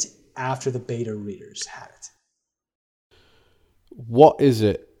fix it after the beta readers had it. What is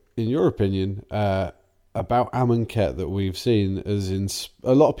it, in your opinion, about Amonkhet that we've seen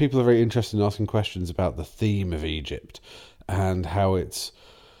a lot of people are very interested in asking questions about the theme of Egypt and how it's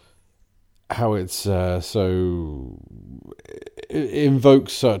how it's so it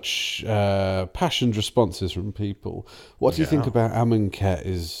invokes such passionate responses from people. What do you think about Amonkhet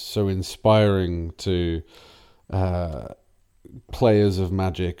is so inspiring to players of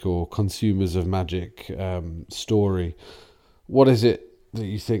Magic or consumers of Magic story? What is it that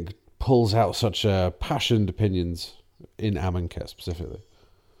you think pulls out such passionate opinions in Amonkhet specifically?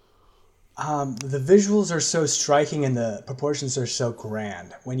 The visuals are so striking and the proportions are so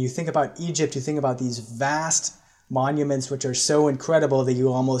grand. When you think about Egypt, you think about these vast monuments which are so incredible that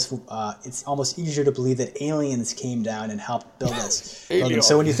you almost it's almost easier to believe that aliens came down and helped build us.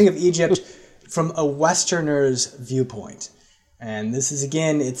 So when you think of Egypt from a Westerner's viewpoint, and this is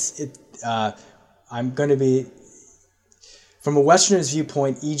again, I'm going to be. From a Westerner's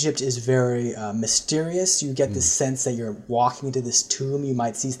viewpoint, Egypt is very mysterious. You get the sense that you're walking into this tomb. You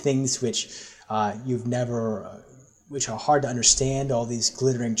might see things which you've never, which are hard to understand, all these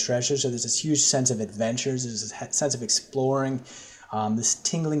glittering treasures. So there's this huge sense of adventures. There's this sense of exploring, this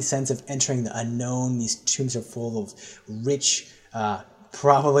tingling sense of entering the unknown. These tombs are full of rich,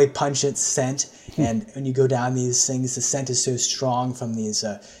 probably pungent scent. And when you go down these things, the scent is so strong from these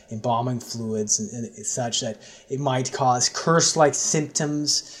embalming fluids and such that it might cause curse-like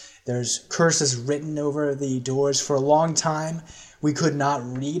symptoms. There's curses written over the doors. For a long time, we could not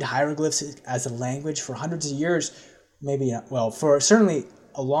read hieroglyphs as a language. For hundreds of years, maybe not, well, for certainly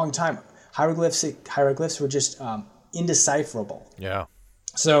a long time, hieroglyphs were just indecipherable. Yeah.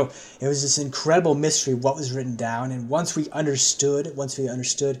 So it was this incredible mystery what was written down, and once we understood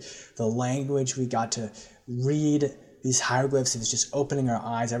the language, we got to read these hieroglyphs. It was just opening our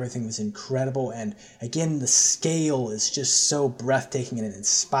eyes. Everything was incredible, and again, the scale is just so breathtaking and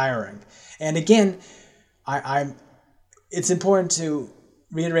inspiring. And again, it's important to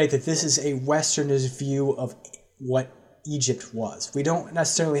reiterate that this is a Westerner's view of what Egypt was. We don't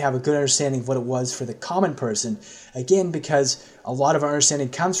necessarily have a good understanding of what it was for the common person, again, because a lot of our understanding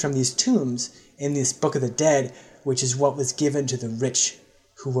comes from these tombs in this Book of the Dead, which is what was given to the rich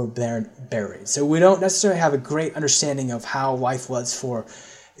who were buried. So we don't necessarily have a great understanding of how life was for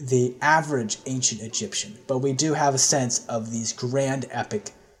the average ancient Egyptian, but we do have a sense of these grand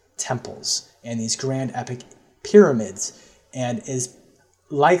epic temples and these grand epic pyramids, and it is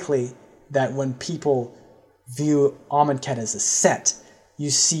likely that when people view Amonkhet as a set, you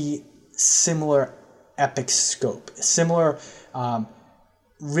see similar epic scope, similar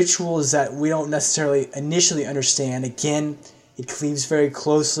rituals that we don't necessarily initially understand. Again, it cleaves very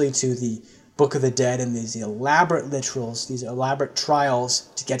closely to the Book of the Dead and these elaborate rituals, these elaborate trials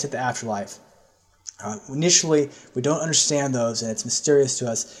to get to the afterlife. Initially, we don't understand those, and it's mysterious to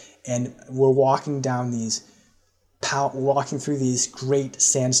us, and we're walking through these great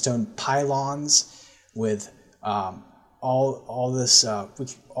sandstone pylons with all this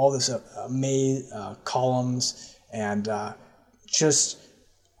maze, columns, and just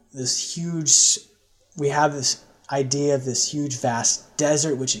this huge. We have this idea of this huge, vast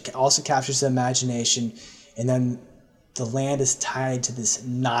desert, which also captures the imagination, and then the land is tied to this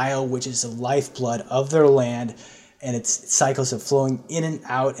Nile, which is the lifeblood of their land, and it's cycles of flowing in and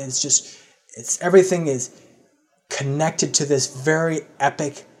out, and everything is connected to this very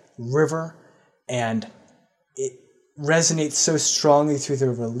epic river, and it resonates so strongly through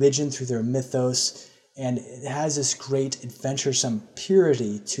their religion, through their mythos, and it has this great adventuresome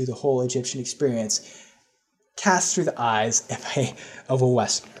purity to the whole Egyptian experience, cast through the eyes of a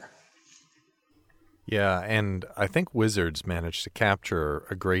Westerner. Yeah, and I think Wizards managed to capture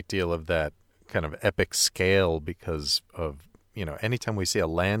a great deal of that kind of epic scale because of, anytime we see a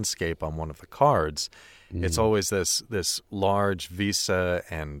landscape on one of the cards, it's always this large visa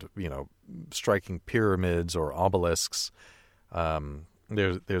and, striking pyramids or obelisks.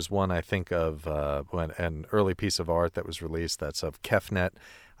 There's one I think of, an early piece of art that was released that's of Kefnet.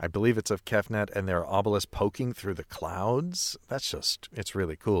 I believe it's of Kefnet, and there are obelisks poking through the clouds. It's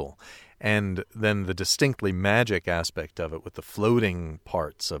really cool. And then the distinctly magic aspect of it with the floating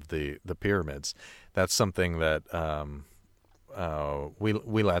parts of the pyramids, that's something that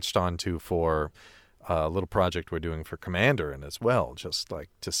we latched onto for a little project we're doing for Commander, and as well, just like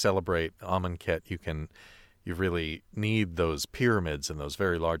to celebrate Amonkhet, you really need those pyramids and those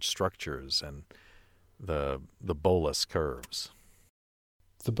very large structures and the bolus curves.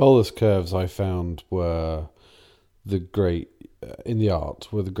 The bolus curves I found were the great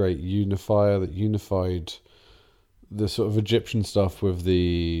unifier that unified the sort of Egyptian stuff with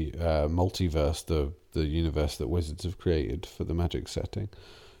the multiverse, the universe that Wizards have created for the Magic setting.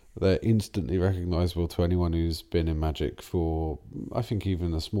 They're instantly recognizable to anyone who's been in Magic for, I think,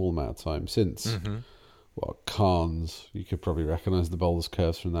 even a small amount of time since Khans. You could probably recognize the Bowler's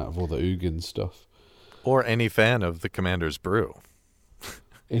Curse from that, of all the Ugin stuff. Or any fan of the Commander's Brew.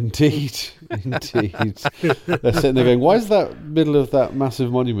 Indeed. They're sitting there going, why is that middle of that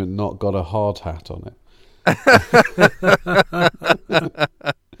massive monument not got a hard hat on it?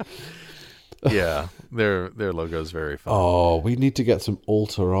 Yeah, their logo is very fun. Oh, we need to get some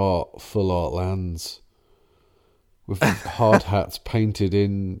altar art, full art lands with hard hats painted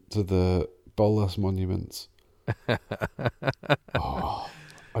into the Bolas monuments. Oh,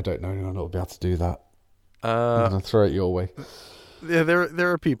 I don't know anyone that will be able to do that. I'm going to throw it your way. Yeah,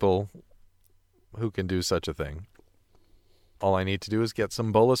 there are people who can do such a thing. All I need to do is get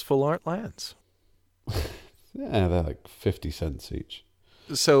some Bolas full art lands. Yeah, they're like 50 cents each.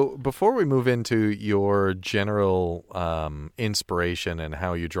 So before we move into your general inspiration and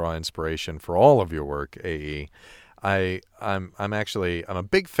how you draw inspiration for all of your work, AE, I'm a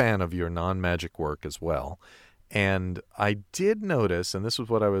big fan of your non-magic work as well. And I did notice, and this was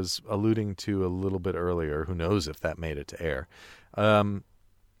what I was alluding to a little bit earlier, who knows if that made it to air,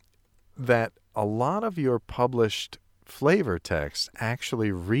 that a lot of your published flavor text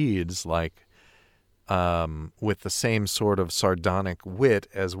actually reads like with the same sort of sardonic wit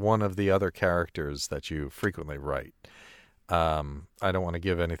as one of the other characters that you frequently write. I don't want to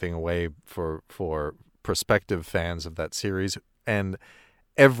give anything away for prospective fans of that series, and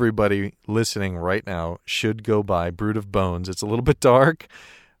everybody listening right now should go buy Brood of Bones. It's a little bit dark,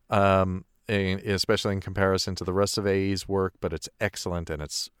 especially in comparison to the rest of AE's work, but it's excellent and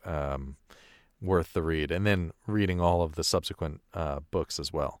it's worth the read. And then reading all of the subsequent books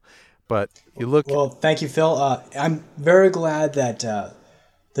as well. But you look... Well, thank you, Phil. I'm very glad that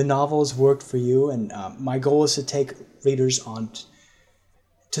the novels worked for you, and my goal is to take readers on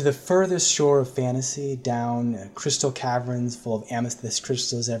to the furthest shore of fantasy, down crystal caverns full of amethyst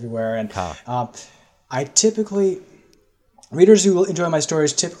crystals everywhere. And readers who will enjoy my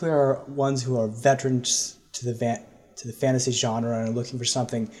stories typically are ones who are veterans to the fantasy genre and are looking for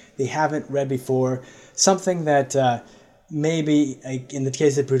something they haven't read before, something that maybe, in the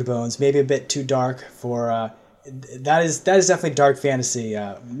case of Brood of Bones, maybe a bit too dark for... that is definitely dark fantasy,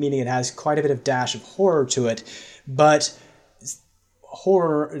 meaning it has quite a bit of dash of horror to it, but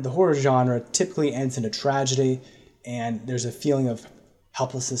the horror genre typically ends in a tragedy, and there's a feeling of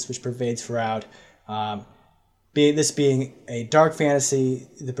helplessness which pervades throughout. This being a dark fantasy,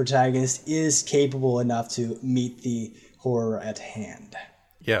 the protagonist is capable enough to meet the horror at hand.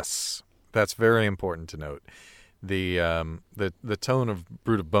 Yes, that's very important to note. The tone of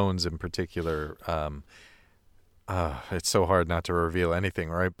Brood of Bones in particular, it's so hard not to reveal anything,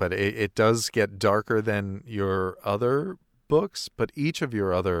 right? But it does get darker than your other books, but each of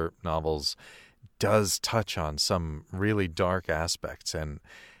your other novels does touch on some really dark aspects, and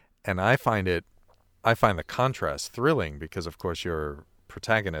I find the contrast thrilling because, of course, your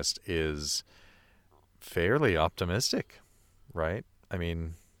protagonist is fairly optimistic, right? I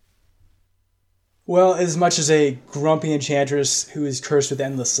mean, well, as much as a grumpy enchantress who is cursed with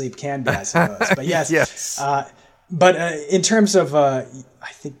endless sleep can be, I suppose. But yes, yes. But in terms of, I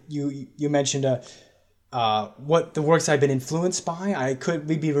think you mentioned what the works I've been influenced by.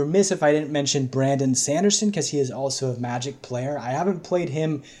 We'd be remiss if I didn't mention Brandon Sanderson, because he is also a Magic player. I haven't played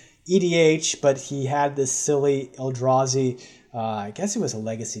him EDH, but he had this silly Eldrazi. I guess it was a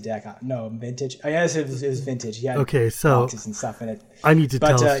legacy deck. No, vintage. I guess it was vintage. He had boxes and stuff in it. I need to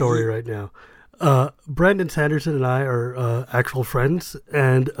tell a story right now. Brandon Sanderson and I are actual friends,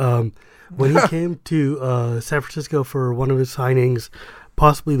 and when he came to San Francisco for one of his signings,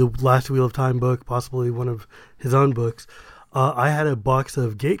 possibly the last Wheel of Time book, possibly one of his own books, I had a box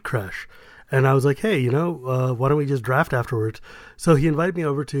of Gatecrash, and I was like, hey, why don't we just draft afterwards? So he invited me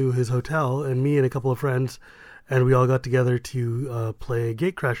over to his hotel, and me and a couple of friends, and we all got together to play a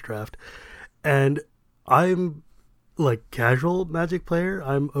Gatecrash draft. And I'm like casual Magic player.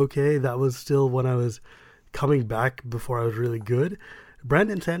 I'm okay. That was still when I was coming back before I was really good.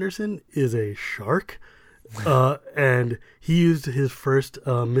 Brandon Sanderson is a shark, and he used his first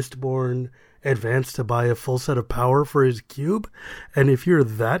Mistborn Advance to buy a full set of power for his cube. And if you're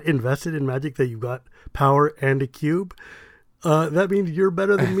that invested in Magic that you got power and a cube, that means you're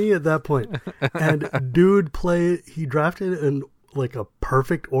better than me at that point. And dude he drafted like a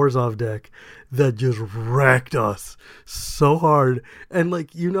perfect Orzhov deck that just wrecked us so hard. And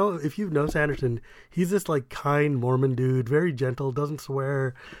like, if you know Sanderson, he's this like kind Mormon dude, very gentle, doesn't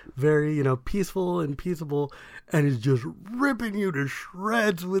swear, very, peaceful and peaceable, and is just ripping you to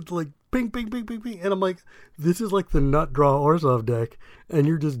shreds with like ping, ping, ping, ping, ping. And I'm like, this is like the nut draw Orzhov deck, and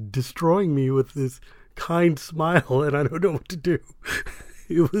you're just destroying me with this kind smile, and I don't know what to do.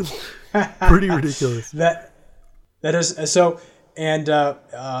 It was pretty ridiculous. That is so, and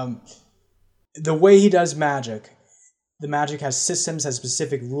the way he does magic, the magic has systems, has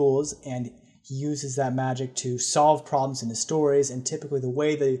specific rules, and he uses that magic to solve problems in the stories. And typically, the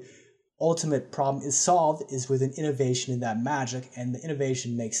way the ultimate problem is solved is with an innovation in that magic, and the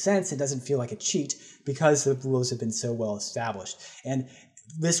innovation makes sense. It doesn't feel like a cheat because the rules have been so well established. And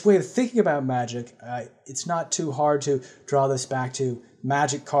this way of thinking about magic, it's not too hard to draw this back to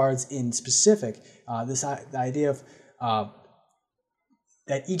magic cards in specific. The idea of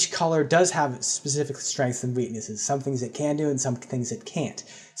that each color does have specific strengths and weaknesses, some things it can do and some things it can't.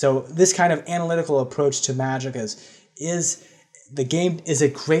 So this kind of analytical approach to magic is the game is a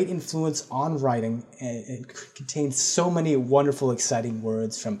great influence on writing, and it contains so many wonderful, exciting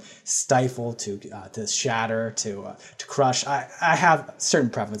words, from stifle to shatter to crush. I have certain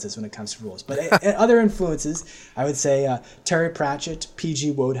preferences when it comes to rules, but other influences, I would say Terry Pratchett,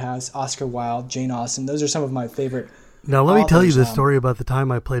 P.G. Wodehouse, Oscar Wilde, Jane Austen. Those are some of my favorite. Now let me tell you the story about the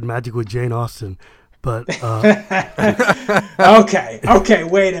time I played Magic with Jane Austen. But okay,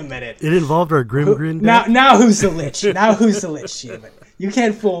 wait a minute. It involved our Grim deck. Now who's the lich? Now who's the lich, Stephen? You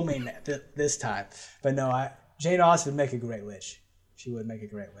can't fool me this time. But no, Jane Austen would make a great lich. She would make a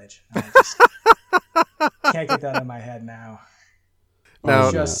great lich. I just can't get that in my head now. Now,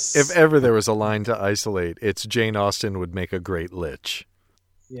 if ever there was a line to isolate, it's Jane Austen would make a great lich.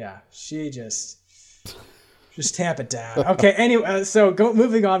 Yeah, she just tamp it down. Okay, anyway, so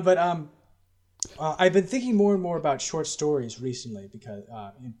moving on, but I've been thinking more and more about short stories recently, because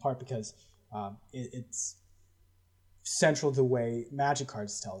in part because it's central to the way magic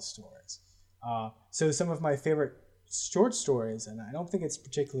cards tell stories. So some of my favorite short stories, and I don't think it's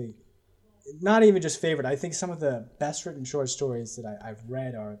particularly, not even just favorite, I think some of the best written short stories that I've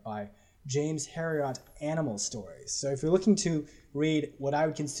read are by James Herriot animal stories. So if you're looking to read what I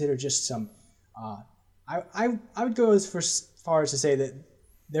would consider just some, I would go as far as to say that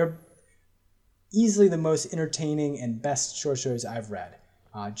they're easily the most entertaining and best short stories I've read.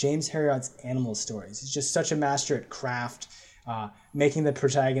 James Herriot's animal stories. He's just such a master at craft, making the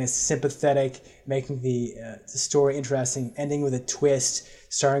protagonist sympathetic, making the story interesting, ending with a twist,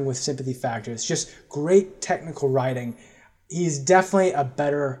 starting with sympathy factors. Just great technical writing. He's definitely a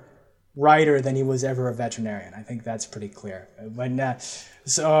better writer than he was ever a veterinarian. I think that's pretty clear. And then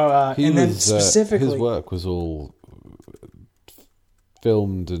specifically, his work was all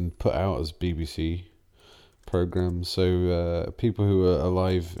filmed and put out as BBC programs, so people who were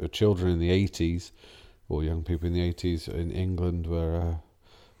alive, children in the 80s, or young people in the 80s in England, were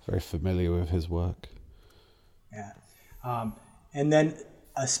very familiar with his work. Yeah. And then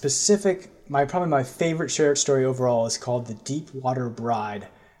a specific, probably my favorite short story overall is called The Deepwater Bride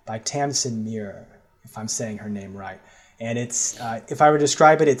by Tamsin Muir, if I'm saying her name right. And it's, if I were to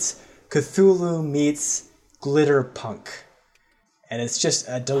describe it, it's Cthulhu meets glitter punk. And it's just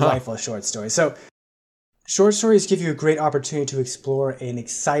a delightful short story. So short stories give you a great opportunity to explore an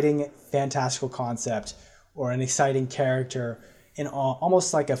exciting, fantastical concept or an exciting character in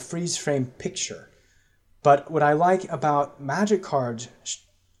almost like a freeze-frame picture. But what I like about magic cards,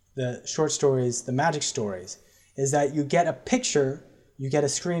 the short stories, the magic stories, is that you get a picture, you get a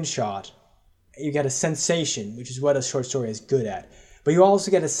screenshot, you get a sensation, which is what a short story is good at. But you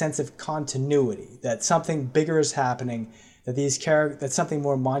also get a sense of continuity, that something bigger is happening, that something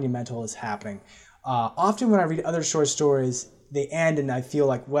more monumental is happening. Often when I read other short stories, they end and I feel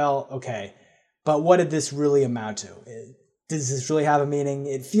like, well, okay, but what did this really amount to? Does this really have a meaning?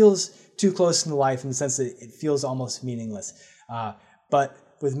 It feels too close to life in the sense that it feels almost meaningless. But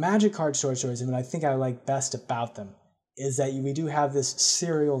with magic card short stories, and what I think I like best about them is that we do have this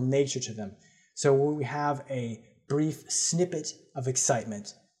serial nature to them. So we have a brief snippet of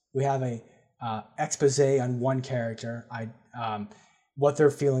excitement. We have a expose on one character, what they're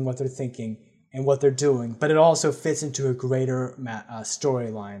feeling, what they're thinking, and what they're doing, but it also fits into a greater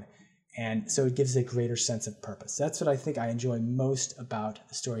storyline, and so it gives a greater sense of purpose. That's what I think I enjoy most about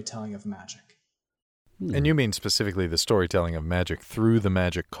the storytelling of magic. And you mean specifically the storytelling of magic through the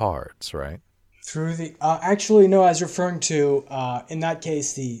magic cards, right? Through the actually, no, I was referring to in that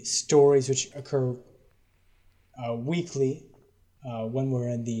case the stories which occur weekly. When we're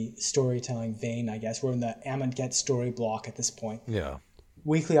in the storytelling vein, I guess. We're in the Amonkhet story block at this point. Yeah.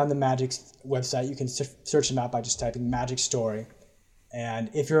 Weekly on the Magic website, you can search them out by just typing Magic Story.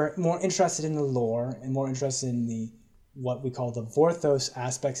 And if you're more interested in the lore and more interested in what we call the Vorthos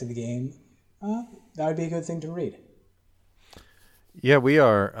aspects of the game, that would be a good thing to read. Yeah, we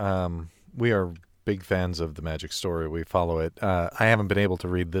are big fans of the Magic Story. We follow it. I haven't been able to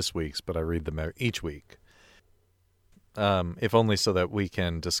read this week's, but I read them each week. if only so that we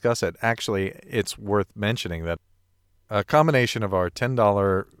can discuss it. Actually, it's worth mentioning that a combination of our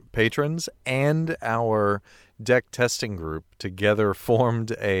 $10 patrons and our deck testing group together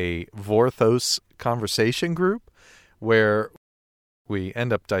formed a Vorthos conversation group where we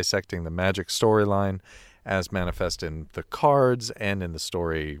end up dissecting the Magic storyline as manifest in the cards and in the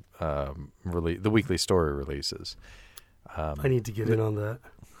story, the weekly story releases. I need to get in on that.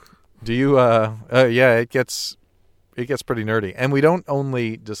 Do you? Yeah, it gets pretty nerdy. And we don't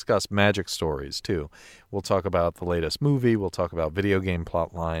only discuss Magic stories, too. We'll talk about the latest movie. We'll talk about video game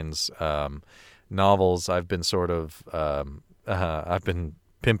plot lines, novels. I've been I've been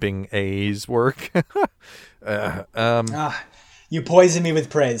pimping AE's work. You poison me with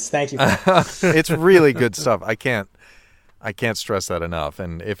praise. Thank you. It's really good stuff. I can't stress that enough.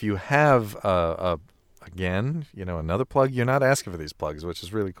 And if you have again, another plug, you're not asking for these plugs, which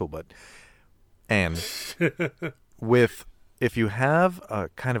is really cool. If you have a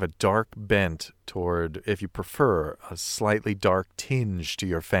kind of a dark bent toward, if you prefer a slightly dark tinge to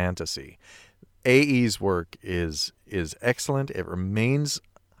your fantasy, AE's work is excellent. It remains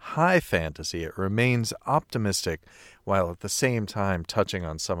high fantasy. It remains optimistic, while at the same time touching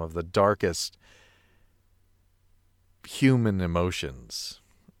on some of the darkest human emotions.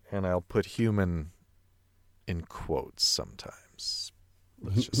 And I'll put human in quotes sometimes.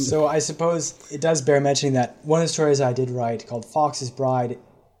 So I suppose it does bear mentioning that one of the stories I did write, called Fox's Bride,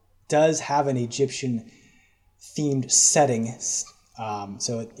 does have an Egyptian-themed setting.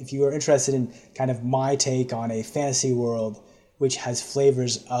 So if you are interested in kind of my take on a fantasy world which has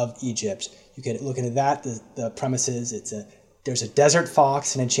flavors of Egypt, you can look into that. The premise is there's a desert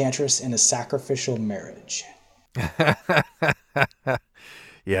fox, an enchantress, and a sacrificial marriage.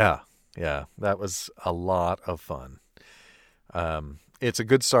 Yeah, that was a lot of fun. It's a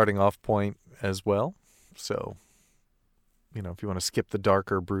good starting off point as well. So, if you want to skip the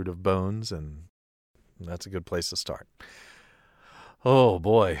darker Brood of Bones, and that's a good place to start. Oh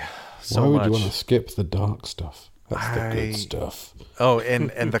boy, so Why would much. you want to skip the dark stuff? That's the good stuff. Oh, and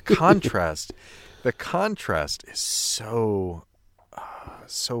the contrast, is so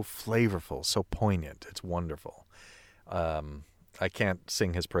flavorful, so poignant. It's wonderful. I can't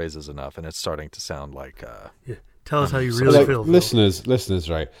sing his praises enough, and it's starting to sound like. Yeah. Tell us how you really feel. Listeners,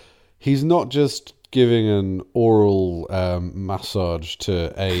 right? He's not just giving an oral massage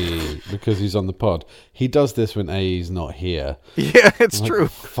to AE because he's on the pod. He does this when AE's not here. Yeah, it's true.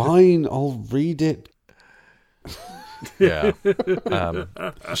 Fine, I'll read it. Yeah.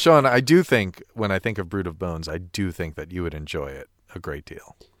 Sean, I do think, when I think of Brood of Bones, I do think that you would enjoy it a great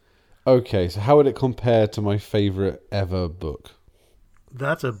deal. Okay, so how would it compare to my favorite ever book?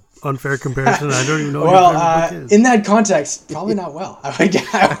 That's an unfair comparison. I don't even know what your favorite book is. In that context, probably not well. I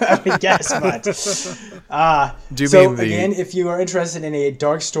would guess, but again, if you are interested in a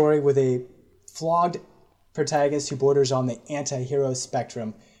dark story with a flogged protagonist who borders on the anti-hero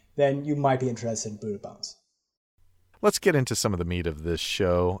spectrum, then you might be interested in Brood of Bones. Let's get into some of the meat of this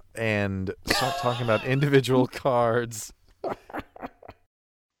show and start talking about individual cards.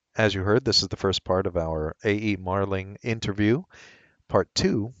 As you heard, this is the first part of our A.E. Marling interview. Part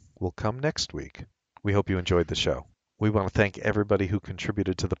 2 will come next week. We hope you enjoyed the show. We want to thank everybody who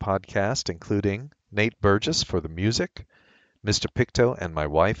contributed to the podcast, including Nate Burgess for the music, Mr. Picto and my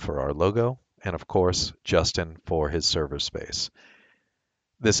wife for our logo, and of course, Justin for his server space.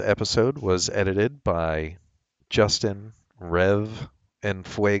 This episode was edited by Justin Rev and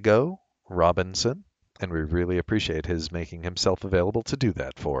Fuego Robinson, and we really appreciate his making himself available to do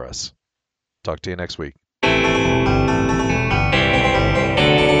that for us. Talk to you next week.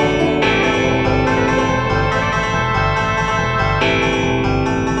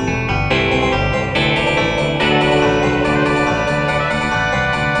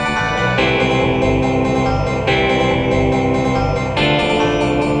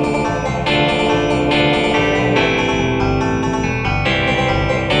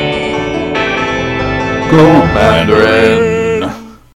 Go Mandarin!